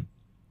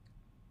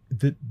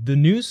the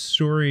news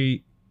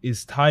story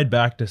is tied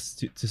back to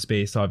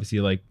space, obviously,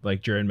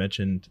 like Jared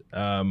mentioned,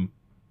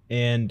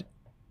 and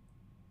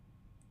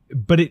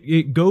but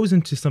it goes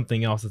into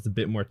something else that's a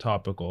bit more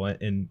topical,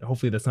 and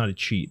hopefully that's not a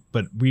cheat.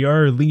 But we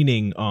are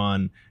leaning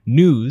on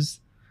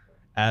news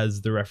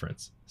as the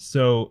reference.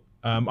 So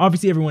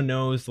obviously everyone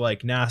knows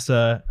like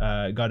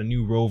NASA got a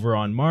new rover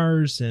on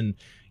Mars, and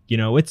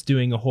it's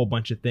doing a whole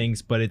bunch of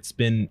things, but it's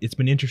been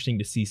interesting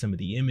to see some of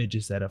the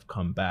images that have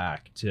come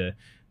back to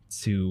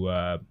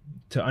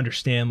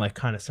understand like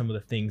kind of some of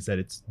the things that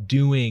it's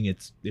doing.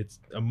 It's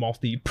a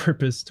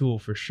multi-purpose tool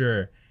for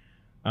sure.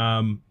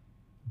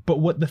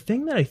 But the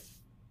thing that I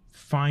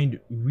find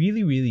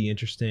really, really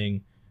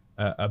interesting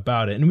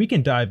about it, and we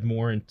can dive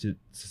more into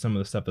some of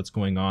the stuff that's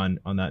going on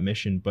that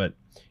mission, but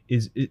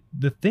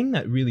the thing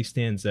that really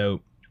stands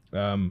out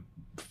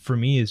for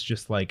me is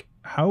just like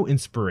how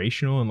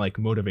inspirational and like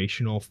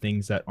motivational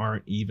things that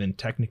aren't even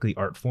technically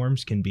art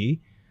forms can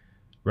be,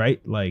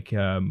 right? Like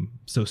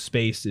so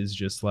space is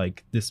just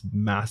like this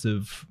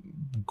massive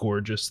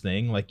gorgeous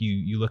thing. Like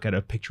you look at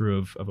a picture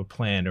of a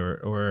planet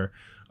or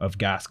of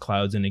gas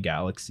clouds in a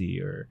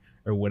galaxy or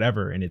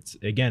whatever, and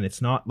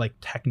it's not like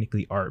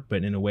technically art,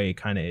 but in a way it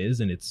kind of is,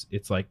 and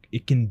it's like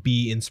it can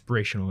be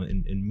inspirational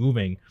and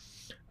moving.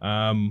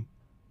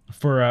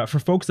 For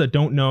folks that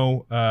don't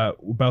know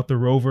about the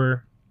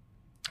rover,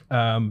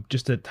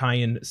 just to tie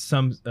in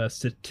some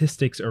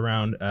statistics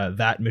around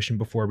that mission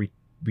before we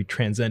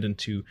transcend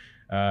into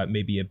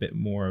maybe a bit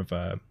more of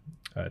a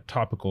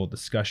topical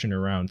discussion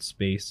around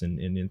space and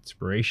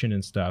inspiration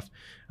and stuff.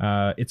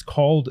 It's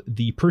called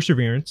the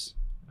Perseverance.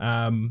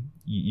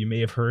 You may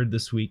have heard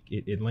this week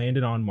it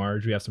landed on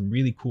Mars. We have some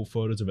really cool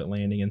photos of it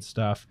landing and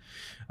stuff.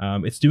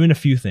 It's doing a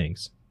few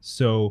things.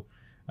 So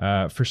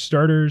for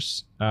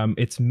starters,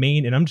 its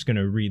main, and I'm just going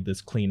to read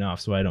this clean off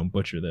so I don't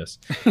butcher this.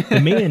 The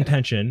main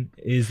intention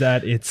is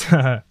that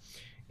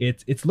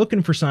it's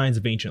looking for signs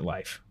of ancient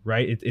life,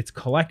 right? It's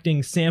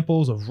collecting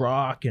samples of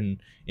rock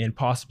and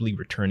possibly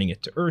returning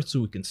it to Earth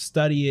so we can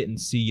study it and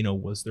see,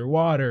 was there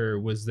water?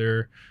 Was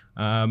there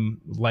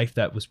life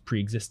that was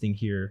pre-existing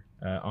here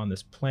on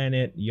this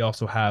planet? You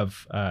also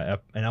have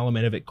an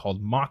element of it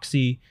called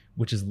MOXIE,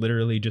 which is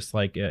literally just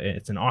like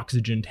it's an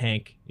oxygen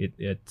tank.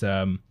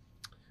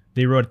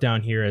 They wrote it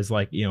down here as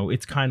like,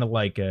 it's kind of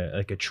like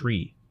a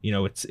tree.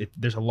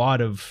 There's a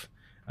lot of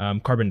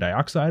carbon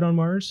dioxide on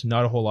Mars,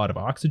 not a whole lot of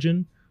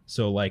oxygen.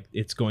 So like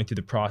it's going through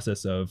the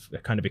process of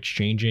kind of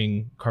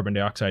exchanging carbon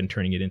dioxide and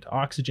turning it into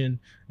oxygen.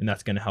 And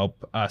that's going to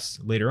help us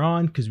later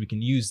on because we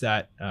can use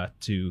that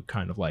to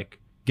kind of like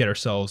get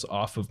ourselves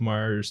off of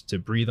Mars, to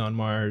breathe on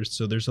Mars.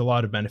 So there's a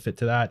lot of benefit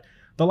to that.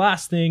 The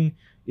last thing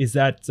is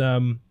that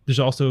there's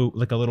also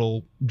like a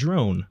little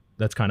drone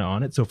that's kind of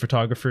on it. So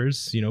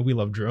photographers, we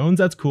love drones.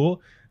 That's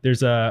cool.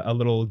 There's a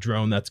little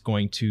drone that's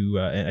going to,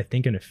 I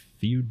think in a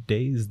few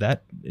days,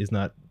 that is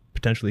not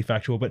potentially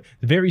factual, but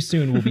very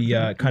soon we'll be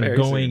kind of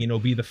going, and it'll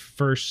be the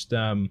first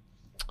little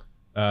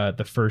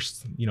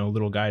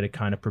guy to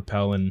kind of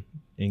propel and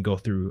go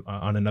through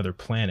on another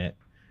planet.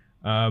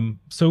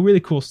 So really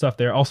cool stuff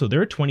there. Also, there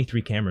are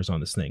 23 cameras on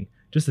this thing,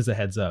 just as a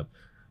heads up.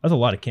 That's a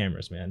lot of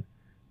cameras, man.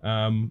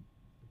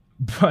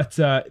 But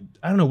I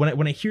don't know,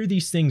 when I hear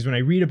these things, when I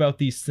read about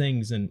these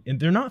things, and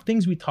they're not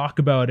things we talk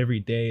about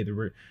every day.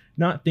 They're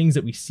not things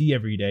that we see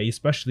every day,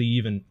 especially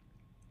even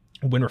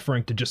when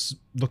referring to just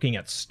looking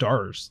at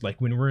stars. Like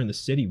when we're in the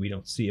city, we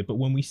don't see it. But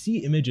when we see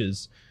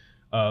images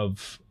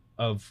of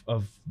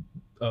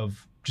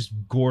just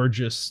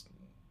gorgeous,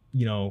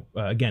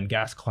 again,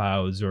 gas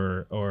clouds,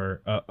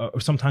 or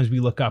sometimes we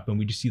look up and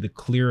we just see the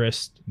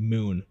clearest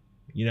moon,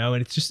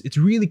 and it's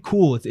really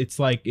cool. It's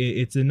like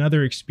it's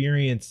another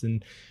experience,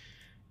 and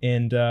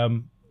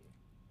I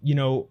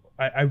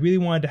really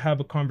wanted to have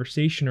a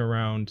conversation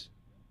around,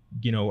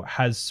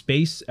 has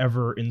space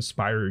ever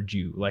inspired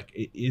you? Like,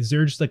 is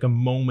there just like a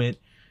moment,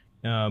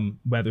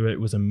 whether it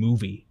was a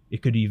movie,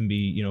 it could even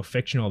be,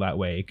 fictional that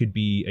way. It could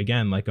be,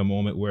 again, like a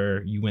moment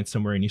where you went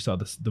somewhere and you saw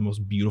the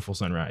most beautiful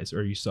sunrise,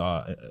 or you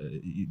saw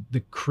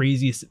the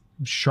craziest,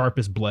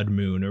 sharpest blood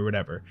moon or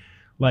whatever.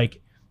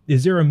 Like,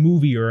 is there a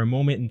movie or a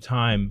moment in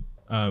time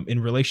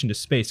in relation to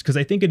space? Because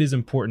I think it is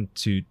important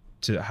to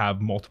have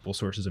multiple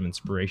sources of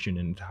inspiration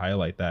and to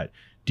highlight that.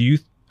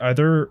 Are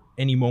there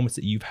any moments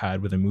that you've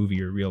had with a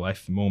movie or real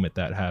life moment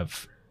that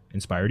have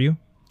inspired you?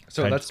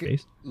 So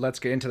let's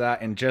get into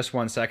that in just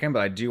 1 second, but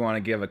I do want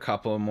to give a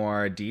couple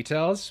more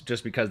details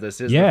just because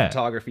this is the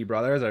Photography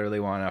Brothers. I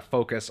really want to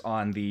focus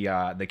on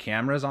the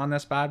cameras on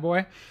this bad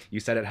boy. You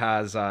said it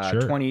has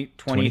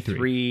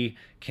 23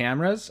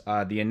 cameras.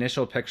 The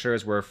initial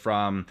pictures were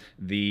from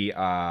the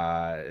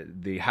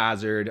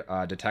hazard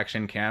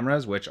detection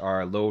cameras, which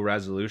are low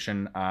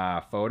resolution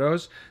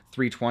photos,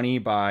 320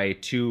 by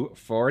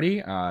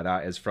 240.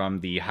 That is from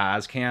the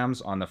HAZ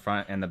cams on the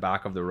front and the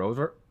back of the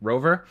rover.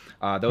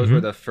 Those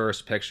were the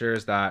first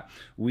pictures that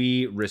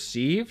we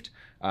received.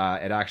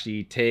 It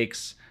actually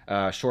takes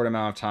a short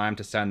amount of time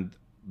to send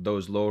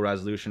those low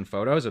resolution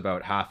photos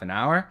about half an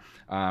hour.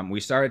 We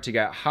started to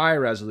get high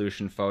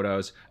resolution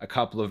photos a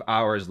couple of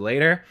hours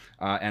later,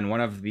 and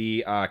one of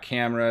the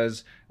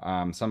cameras,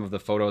 some of the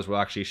photos will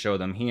actually show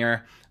them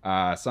here.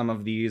 Some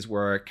of these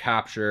were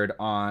captured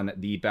on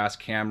the best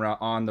camera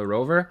on the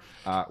rover,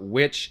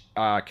 which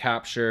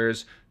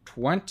captures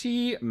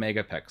 20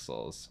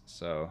 megapixels.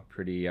 So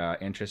pretty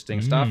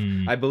interesting stuff.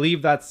 I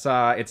believe that's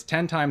it's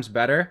 10 times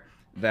better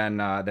than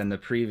the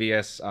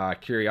previous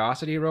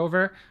Curiosity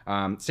rover.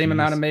 Same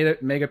amount of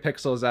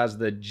megapixels as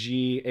the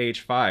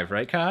GH5,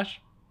 right, Cash?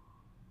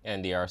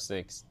 And the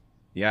R6.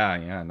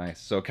 Yeah,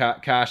 nice. So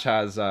Cash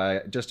has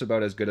just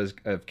about as good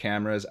of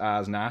cameras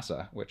as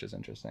NASA, which is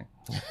interesting.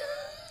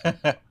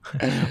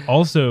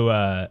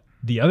 Also,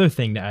 the other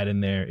thing to add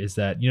in there is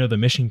that, you know, the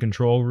mission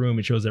control room,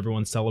 it shows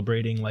everyone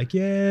celebrating like,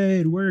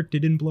 yay, it worked, it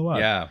didn't blow up.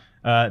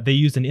 Yeah. They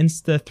used an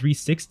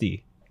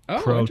Insta360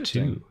 Pro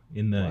interesting. 2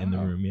 in the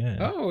room. Yeah.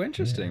 Oh,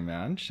 interesting,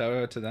 man. Shout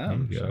out to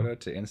them. Shout out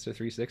to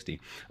Insta360.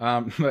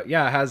 But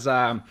yeah,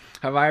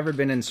 have I ever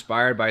been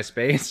inspired by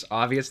space?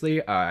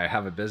 Obviously, I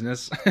have a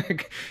business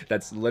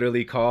that's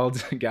literally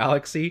called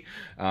Galaxy.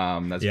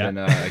 That's been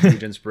a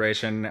huge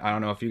inspiration. I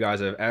don't know if you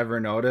guys have ever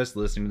noticed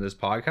listening to this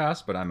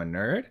podcast, but I'm a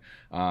nerd.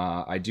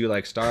 I do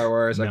like Star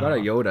Wars. I've got a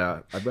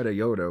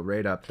Yoda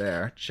right up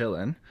there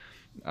chilling.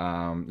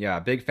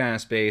 Big fan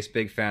of space,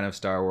 big fan of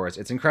Star Wars.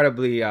 It's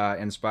incredibly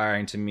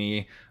inspiring to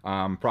me.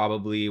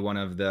 Probably one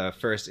of the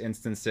first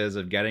instances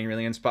of getting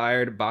really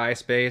inspired by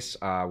space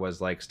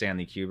was like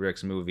Stanley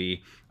Kubrick's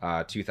movie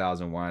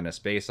 2001 A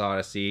Space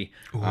Odyssey.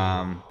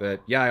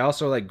 But yeah, I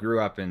also like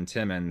grew up in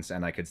Timmins,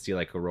 and I could see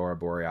like Aurora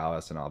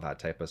Borealis and all that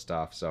type of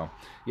stuff. So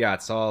yeah,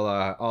 it's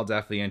all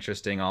definitely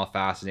interesting, all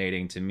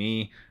fascinating to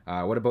me.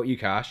 What about you,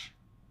 Cash?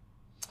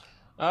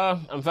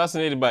 I'm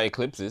fascinated by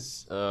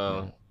eclipses.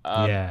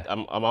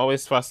 I'm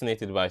always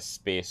fascinated by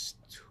space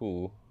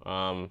too.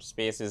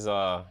 Space is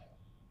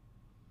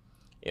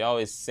it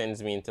always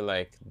sends me into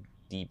like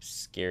deep,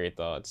 scary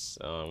thoughts.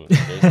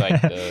 There's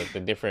like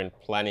the different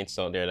planets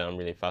out there that I'm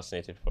really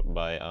fascinated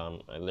by.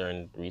 I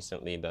learned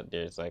recently that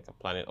there's like a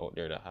planet out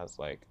there that has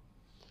like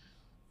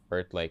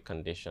Earth-like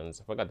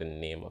conditions. I forgot the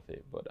name of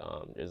it, but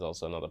there's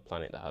also another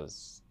planet that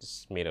has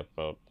just made up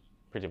of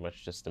pretty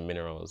much just the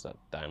minerals that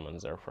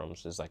diamonds are from.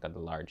 So it's like a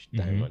large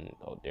diamond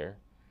out there.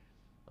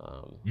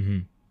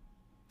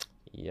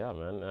 Yeah,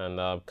 man,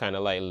 and kind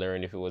of like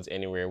learn if it was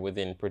anywhere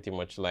within pretty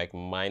much like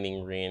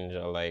mining range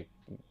or like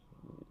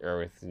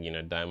Earth, you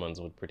know,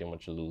 diamonds would pretty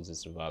much lose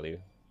its value,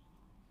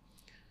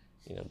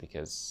 you know,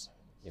 because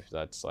if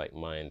that's like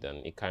mined,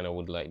 then it kind of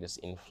would like just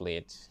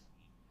inflate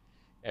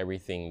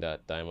everything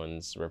that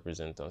diamonds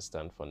represent and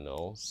stand for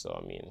now. So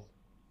I mean,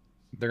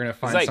 they're gonna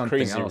find like something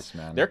crazy, else,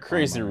 man. There are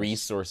crazy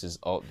resources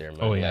out there,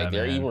 man. Oh, yeah, like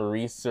there are man. even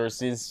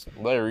resources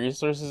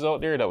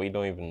out there that we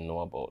don't even know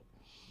about.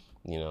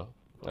 You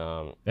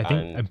know,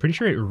 I'm pretty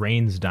sure it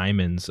rains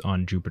diamonds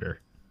on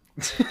Jupiter.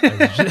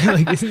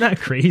 Like, isn't that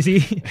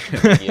crazy?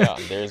 Yeah,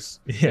 there's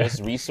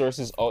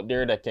resources out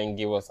there that can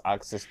give us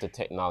access to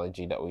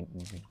technology that we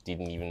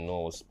didn't even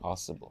know was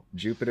possible.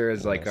 Jupiter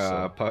is like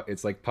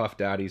it's like Puff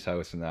Daddy's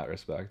house in that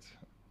respect.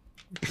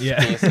 Yeah,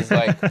 Space is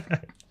like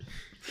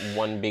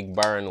one big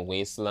barren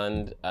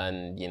wasteland,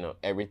 and you know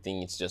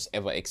everything is just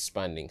ever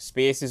expanding.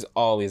 Space is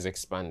always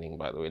expanding,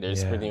 by the way.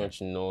 There's pretty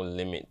much no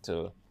limit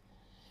to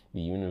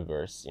the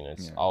universe. You know,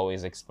 it's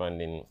always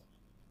expanding.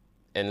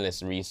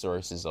 Endless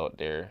resources out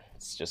there.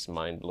 It's just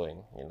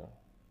mind-blowing, you know.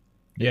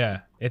 Yeah,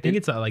 I think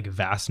it's like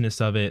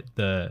vastness of it,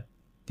 the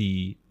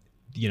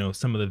you know,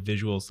 some of the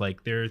visuals,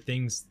 like there are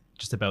things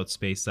just about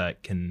space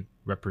that can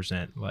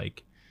represent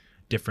like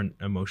different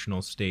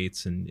emotional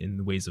states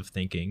and ways of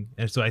thinking.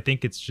 And so I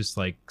think it's just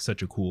like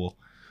such a cool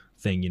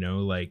thing, you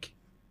know, like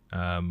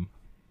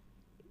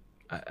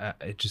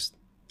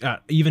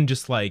even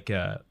just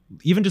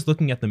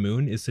looking at the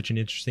moon is such an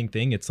interesting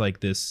thing. It's like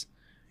this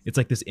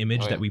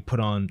image that we put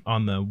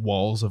on the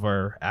walls of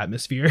our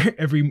atmosphere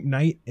every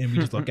night, and we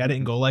just look at it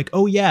and go like,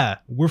 oh yeah,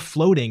 we're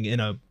floating in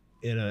a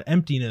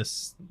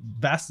emptiness,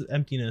 vast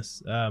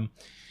emptiness.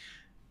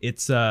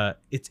 It's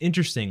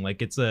interesting.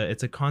 Like it's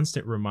a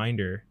constant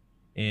reminder,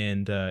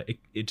 and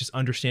it just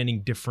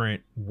understanding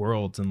different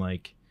worlds, and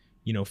like,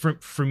 you know,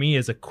 for me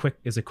as a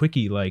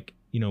quickie, like,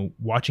 you know,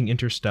 watching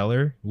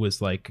Interstellar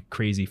was like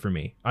crazy for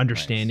me.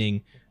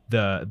 Understanding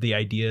the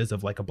ideas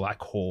of like a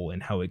black hole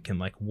and how it can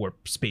like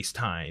warp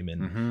space-time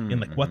and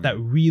like what that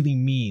really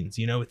means,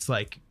 you know, it's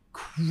like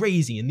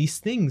crazy. And these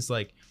things,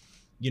 like,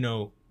 you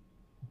know,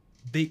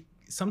 they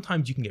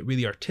sometimes you can get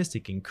really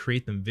artistic and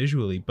create them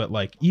visually, but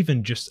like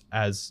even just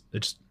as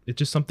it's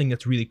just something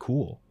that's really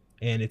cool.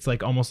 And it's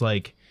like almost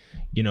like,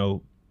 you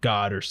know,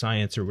 God or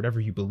science or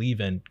whatever you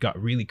believe in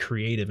got really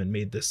creative and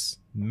made this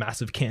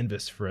massive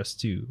canvas for us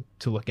to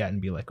look at and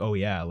be like, oh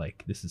yeah,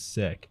 like this is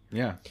sick.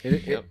 Yeah.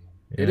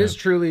 It Yeah. is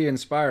truly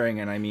inspiring,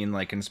 and I mean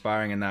like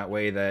inspiring in that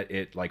way that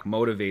it like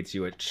motivates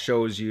you. It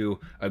shows you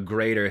a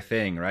greater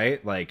thing,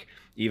 right? Like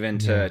even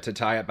Yeah. to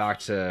tie it back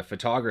to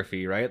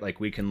photography, right? Like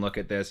we can look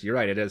at this. You're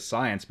right, it is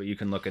science, but you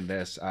can look at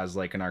this as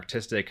like an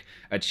artistic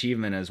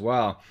achievement as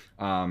well.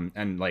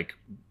 And like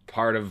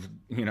part of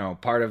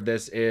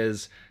this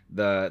is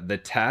the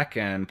tech,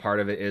 and part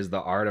of it is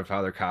the art of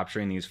how they're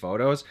capturing these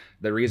photos.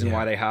 The reason why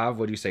Yeah. they have,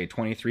 would you say,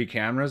 23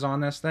 cameras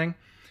on this thing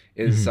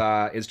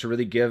Mhm. is to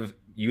really give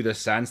you the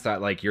sense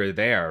that like you're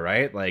there,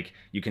 right? Like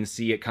you can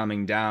see it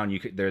coming down.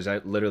 There's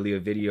literally a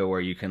video where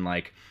you can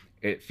like,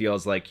 it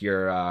feels like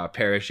you're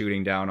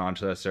parachuting down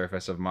onto the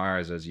surface of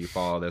Mars as you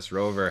follow this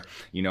rover.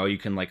 You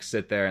can like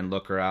sit there and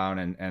look around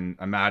and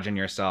imagine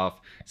yourself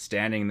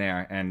standing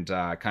there, and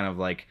kind of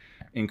like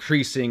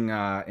increasing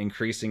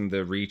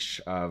the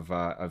reach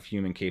of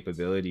human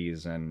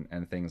capabilities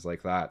and things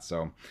like that.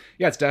 So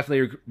yeah, it's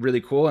definitely really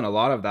cool, and a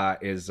lot of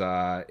that is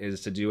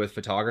to do with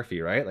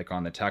photography, right? Like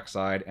on the tech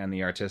side and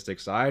the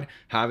artistic side,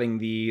 having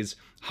these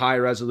high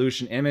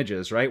resolution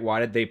images, right? Why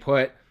did they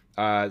put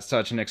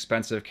such an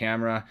expensive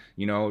camera?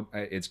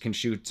 It can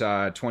shoot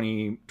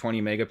 20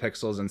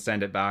 megapixels and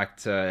send it back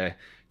to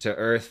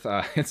Earth.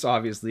 It's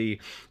obviously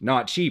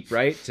not cheap,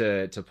 right?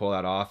 To pull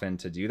that off and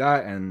to do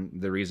that. And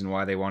the reason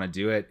why they want to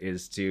do it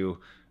is to,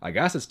 I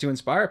guess, it's to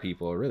inspire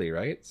people, really,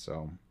 right?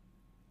 So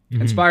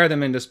Mhm. inspire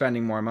them into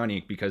spending more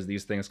money, because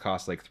these things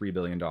cost like $3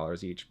 billion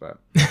each. But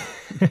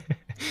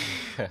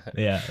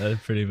Yeah,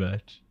 that's pretty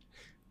much.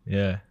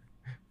 Yeah.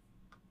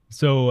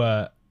 So,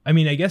 I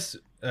mean, I guess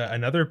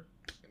another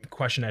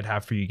question I'd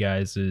have for you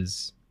guys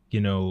is,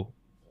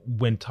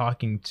 when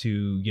talking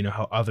to,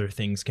 how other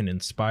things can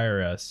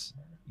inspire us,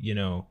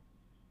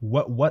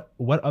 what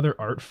other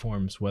art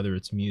forms, whether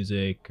it's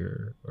music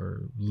or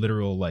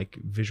literal like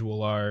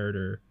visual art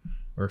or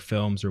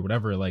films or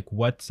whatever, like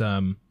what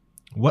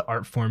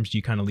art forms do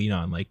you kind of lean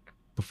on, like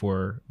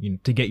before,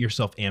 to get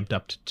yourself amped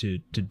up to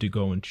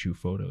go and shoot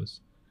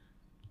photos?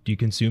 Do you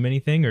consume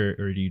anything,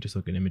 or do you just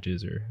look at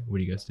images, or what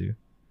do you guys do?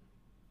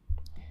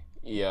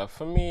 Yeah,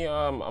 for me,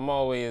 I'm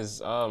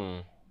always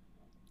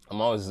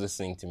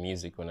listening to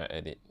music when I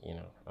edit.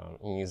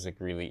 Music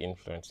really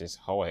influences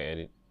how I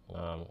edit,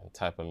 the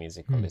type of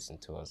music I Hmm. listen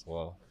to as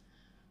well.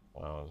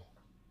 Um,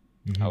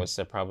 I Hmm. would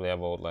say probably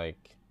about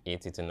like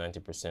 80 to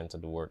 90%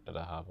 of the work that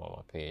I have on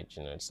my page,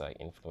 it's like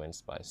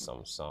influenced by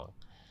some song.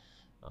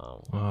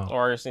 Wow.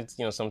 Or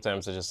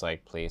sometimes I just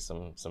like play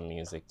some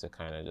music to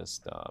kind of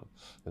just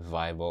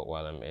vibe out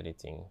while I'm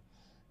editing.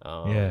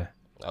 Um, Yeah.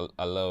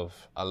 I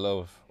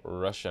love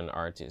Russian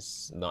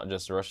artists, not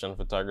just Russian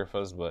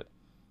photographers, but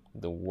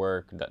the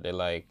work that they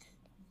like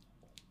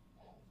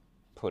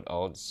put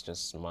out is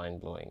just mind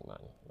blowing,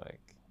 man.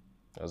 Like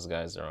those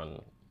guys are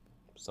on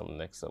some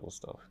next level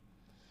stuff.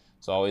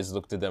 So I always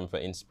look to them for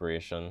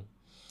inspiration.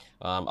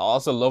 I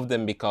also love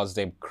them because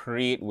they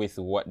create with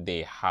what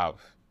they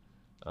have.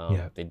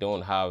 Yeah. They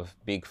don't have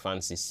big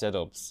fancy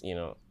setups,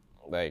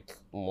 like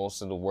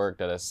most of the work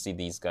that I see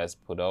these guys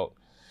put out,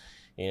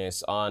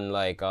 it's on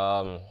like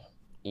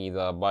either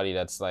a body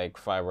that's like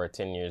 5 or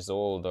 10 years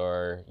old,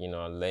 or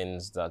a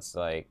lens that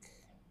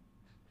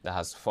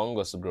has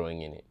fungus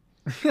growing in it,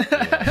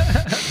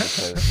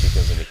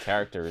 because of the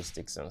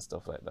characteristics and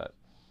stuff like that.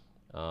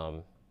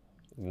 Um,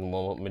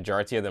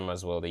 Majority of them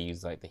as well, they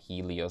use like the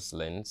Helios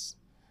lens.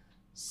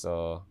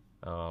 So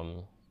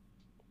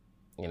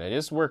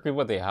just work with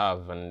what they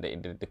have, and they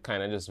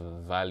kind of just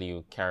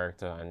value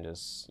character, and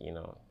just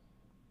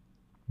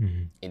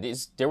Hmm. it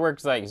is their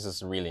work's like it's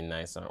just really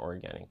nice and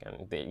organic,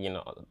 and they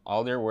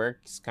all their work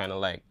is kind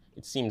of like,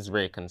 it seems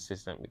very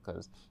consistent,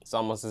 because it's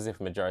almost as if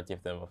majority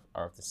of them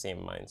are of the same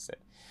mindset.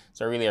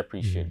 So I really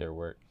appreciate Hmm. their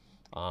work.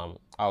 I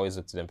always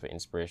look to them for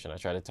inspiration. I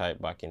try to tie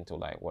it back into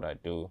like what I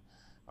do.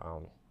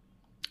 um,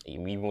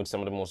 Even with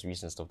some of the most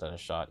recent stuff that I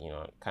shot,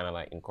 kind of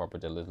like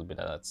incorporate a little bit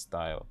of that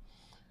style,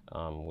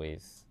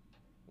 with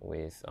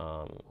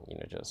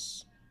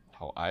just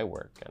how I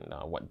work and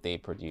what they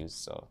produce.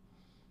 So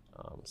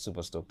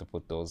super stoked to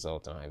put those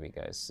out and have you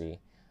guys see.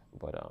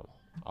 But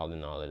all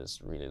in all, I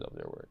just really love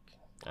their work,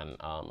 and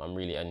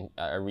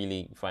I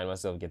really find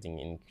myself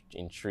getting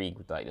intrigued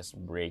with like just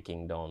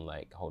breaking down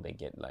like how they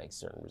get like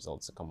certain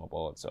results to come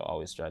about. So I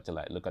always try to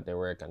like look at their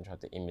work and try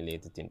to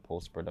emulate it in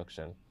post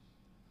production.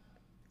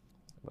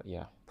 But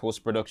yeah,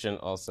 post production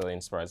also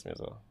inspires me as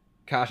well.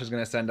 Kash is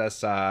going to send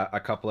us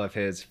a couple of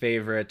his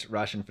favorite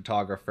Russian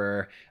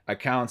photographer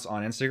accounts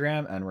on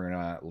Instagram, and we're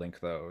going to link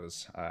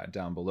those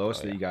down below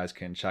so that Yeah. you guys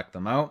can check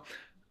them out.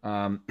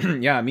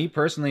 Yeah, me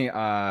personally,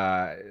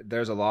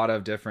 there's a lot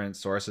of different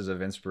sources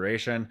of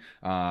inspiration.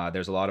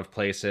 There's a lot of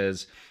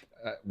places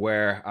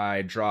where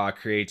I draw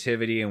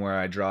creativity and where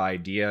I draw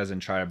ideas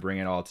and try to bring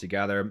it all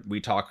together.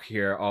 We talk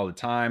here all the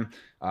time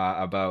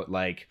about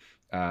like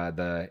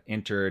the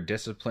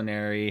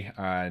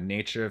interdisciplinary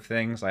nature of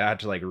things. I had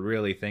to like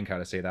really think how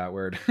to say that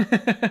word.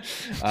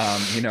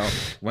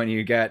 When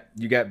you get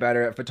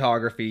better at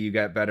photography, you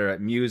get better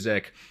at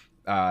music.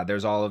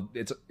 there's all of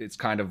it's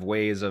kind of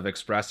ways of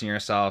expressing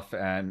yourself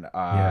and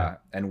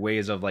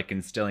ways of like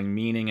instilling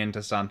meaning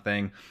into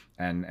something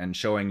and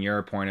showing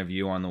your point of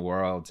view on the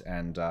world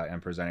and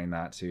presenting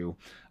that to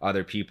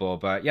other people.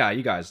 But yeah,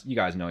 you guys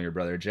know your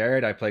brother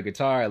Jared. I play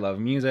guitar, I love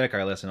music,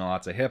 I listen to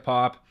lots of hip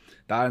hop.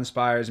 That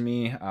inspires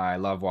me. I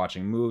love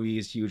watching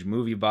movies, huge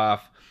movie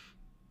buff.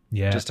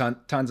 Yeah, just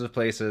tons of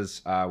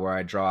places where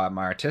I draw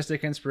my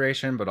artistic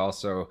inspiration, but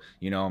also,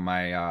 you know,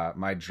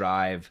 my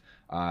drive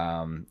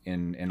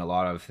in a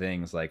lot of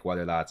things, like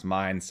whether that's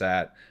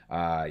mindset,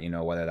 you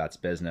know, whether that's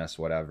business,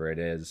 whatever it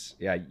is.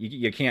 Yeah,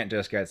 you can't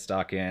just get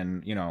stuck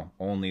in, you know,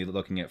 only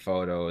looking at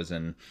photos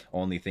and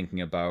only thinking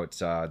about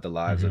the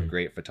lives of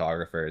great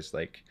photographers.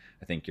 Like,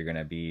 I think you're going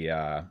to be you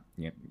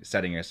know,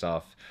 setting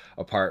yourself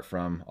apart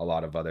from a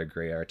lot of other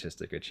great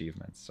artistic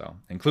achievements. So,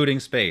 including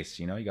space,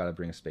 you know, you got to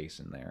bring space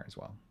in there as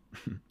well.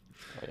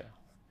 Oh,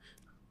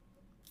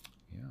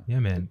 yeah,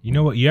 man. You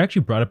know what? You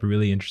actually brought up a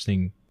really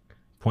interesting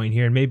point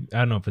here, and maybe I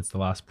don't know if it's the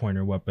last point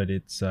or what, but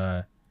it's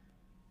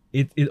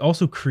it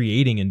also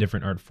creating in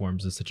different art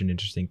forms is such an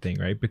interesting thing,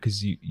 right?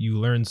 Because you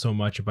learn so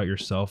much about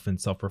yourself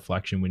and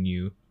self-reflection when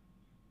you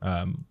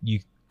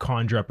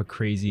conjure up a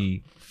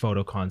crazy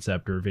photo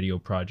concept or video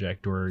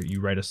project, or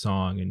you write a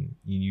song and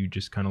you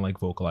just kind of like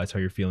vocalize how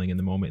you're feeling in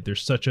the moment.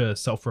 There's such a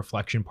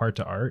self-reflection part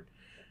to art.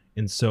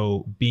 And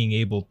so being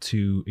able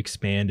to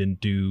expand and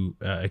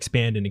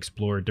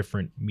explore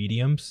different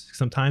mediums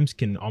sometimes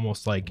can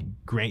almost like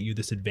grant you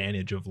this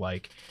advantage of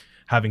like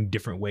having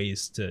different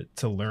ways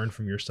to learn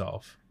from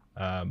yourself.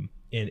 And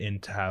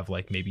to have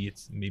like, maybe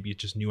it's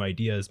just new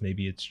ideas.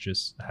 Maybe it's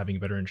just having a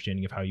better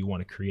understanding of how you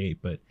want to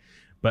create. But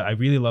I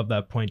really love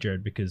that point,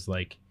 Jared, because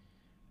like,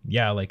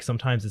 yeah, like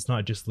sometimes it's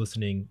not just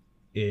listening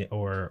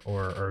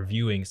or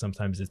viewing.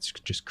 Sometimes it's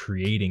just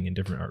creating in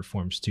different art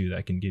forms too,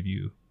 that can give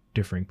you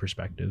differing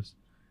perspectives.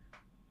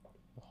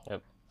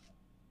 Yep.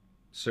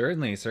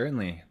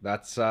 Certainly.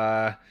 That's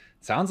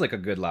sounds like a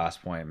good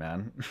last point,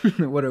 man.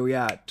 What are we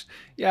at?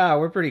 Yeah,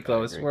 we're pretty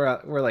close.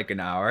 We're like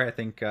an hour. I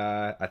think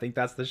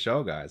that's the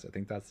show, guys. I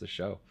think that's the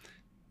show.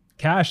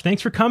 Cash,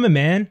 thanks for coming,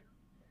 man.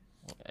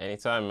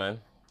 Anytime, man.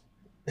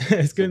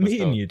 It's good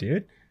meeting you,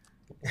 dude.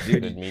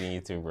 Good meeting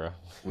you too, bro.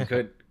 We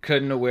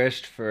couldn't have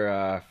wished for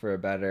a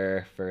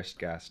better first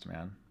guest,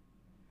 man.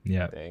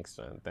 Yeah. Thanks,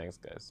 man. Thanks,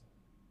 guys.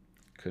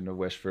 Couldn't have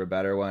wished for a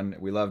better one.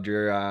 We loved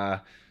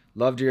your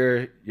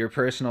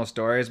personal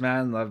stories,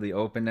 man. Love the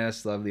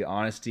openness, love the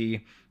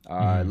honesty.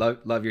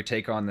 Love your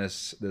take on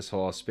this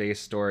whole space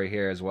story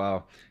here as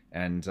well.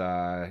 And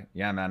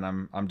yeah,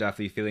 man, I'm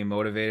definitely feeling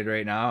motivated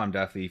right now. I'm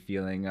definitely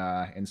feeling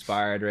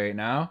inspired right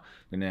now.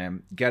 I'm gonna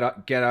get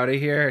out of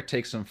here,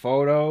 take some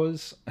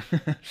photos,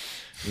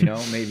 you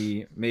know,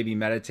 maybe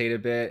meditate a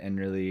bit and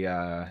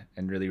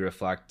really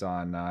reflect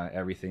on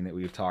everything that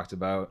we've talked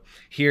about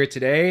here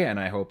today. And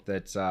I hope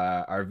that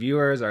our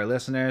viewers, our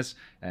listeners,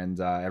 and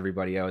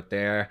everybody out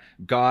there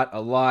got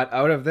a lot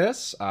out of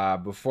this.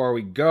 Before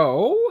we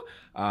go,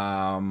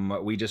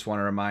 we just want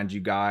to remind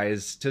you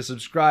guys to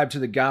subscribe to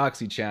the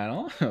Galaxy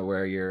channel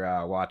where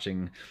you're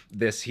watching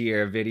this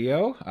here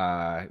video.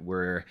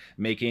 We're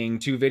making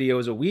 2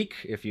 videos a week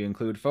if you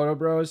include Photo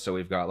Bros, so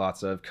we've got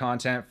lots of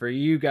content for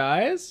you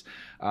guys.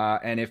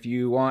 And if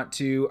you want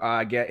to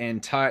get in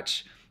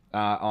touch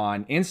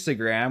on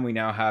Instagram, we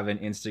now have an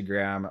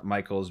Instagram.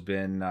 Michael's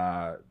been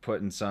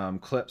putting some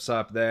clips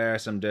up there,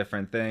 some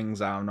different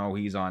things. I don't know,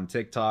 he's on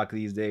TikTok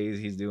these days,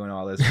 he's doing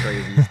all this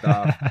crazy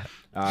stuff.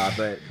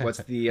 But what's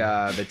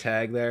the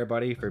tag there,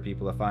 buddy, for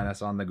people to find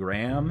us on the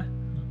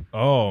gram?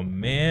 Oh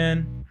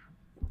man,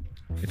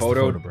 it's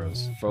Photo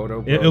Bros.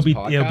 It'll be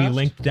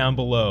linked down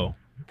below.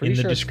 Pretty in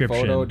the sure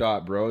description.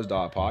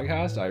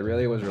 Photo.bros.podcast. I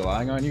really was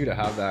relying on you to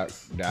have that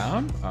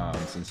down.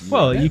 Since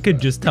you could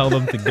just tell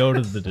them to go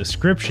to the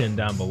description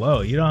down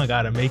below. You don't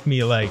gotta make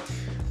me like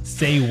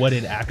say what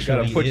it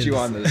actually is. Gotta put you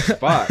on the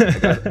spot.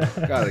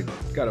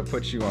 gotta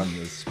put you on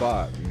the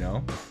spot, you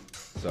know?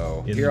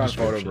 So in here on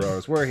Photo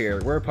Bros, we're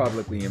here. We're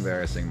publicly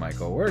embarrassing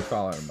Michael. We're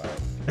calling him out.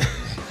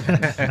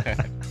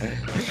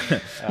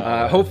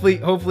 Hopefully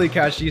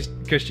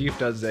Kashif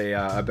does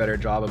a better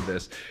job of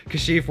this.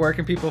 Kashif, where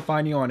can people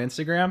find you on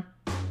Instagram?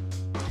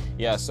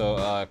 Yeah, so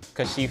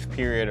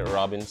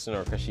Kashif.Robinson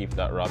or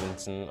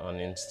Kashif.Robinson on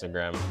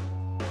Instagram.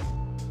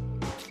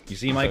 You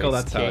see, Michael, so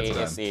that's how it's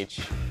done.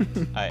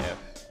 KSHIF.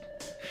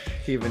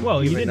 You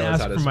didn't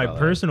ask for my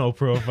personal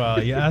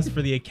profile. You asked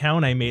for the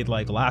account I made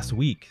like last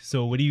week.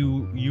 So what do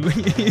you you know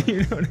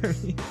what I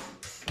mean?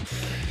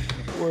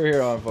 We're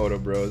here on Photo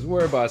Bros.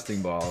 We're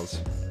busting balls.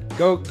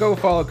 Go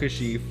follow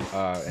Kashif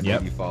and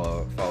maybe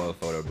follow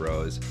Photo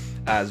Bros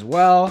as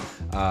well.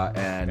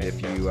 And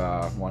if you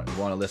want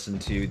to listen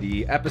to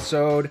the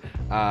episode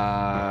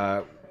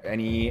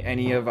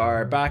any of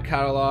our back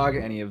catalog,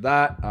 any of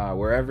that,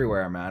 we're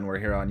everywhere, man. We're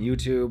here on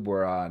YouTube,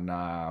 we're on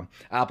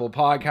Apple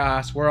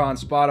Podcasts, we're on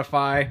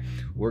Spotify.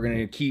 We're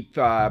gonna keep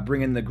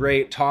bringing the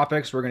great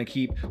topics. We're gonna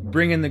keep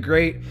bringing the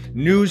great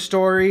news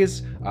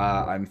stories.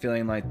 I'm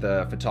feeling like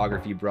the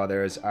Photography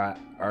Brothers are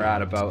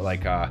at about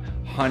like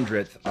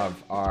 100th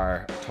of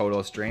our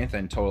total strength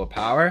and total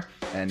power,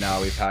 and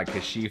now we've had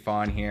Kashif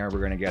on here.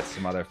 We're gonna get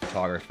some other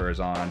photographers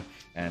on,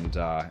 and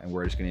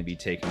we're just gonna be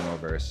taking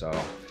over. So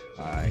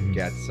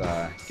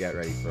get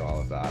ready for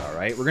all of that. All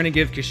right, we're gonna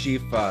give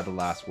Kashif the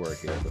last word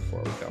here before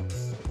we go.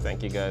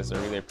 Thank you guys.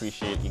 I really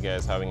appreciate you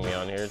guys having me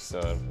on here. It's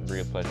a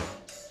real pleasure.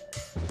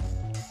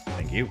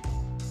 Thank you.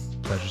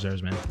 Pleasure's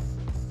ours, man.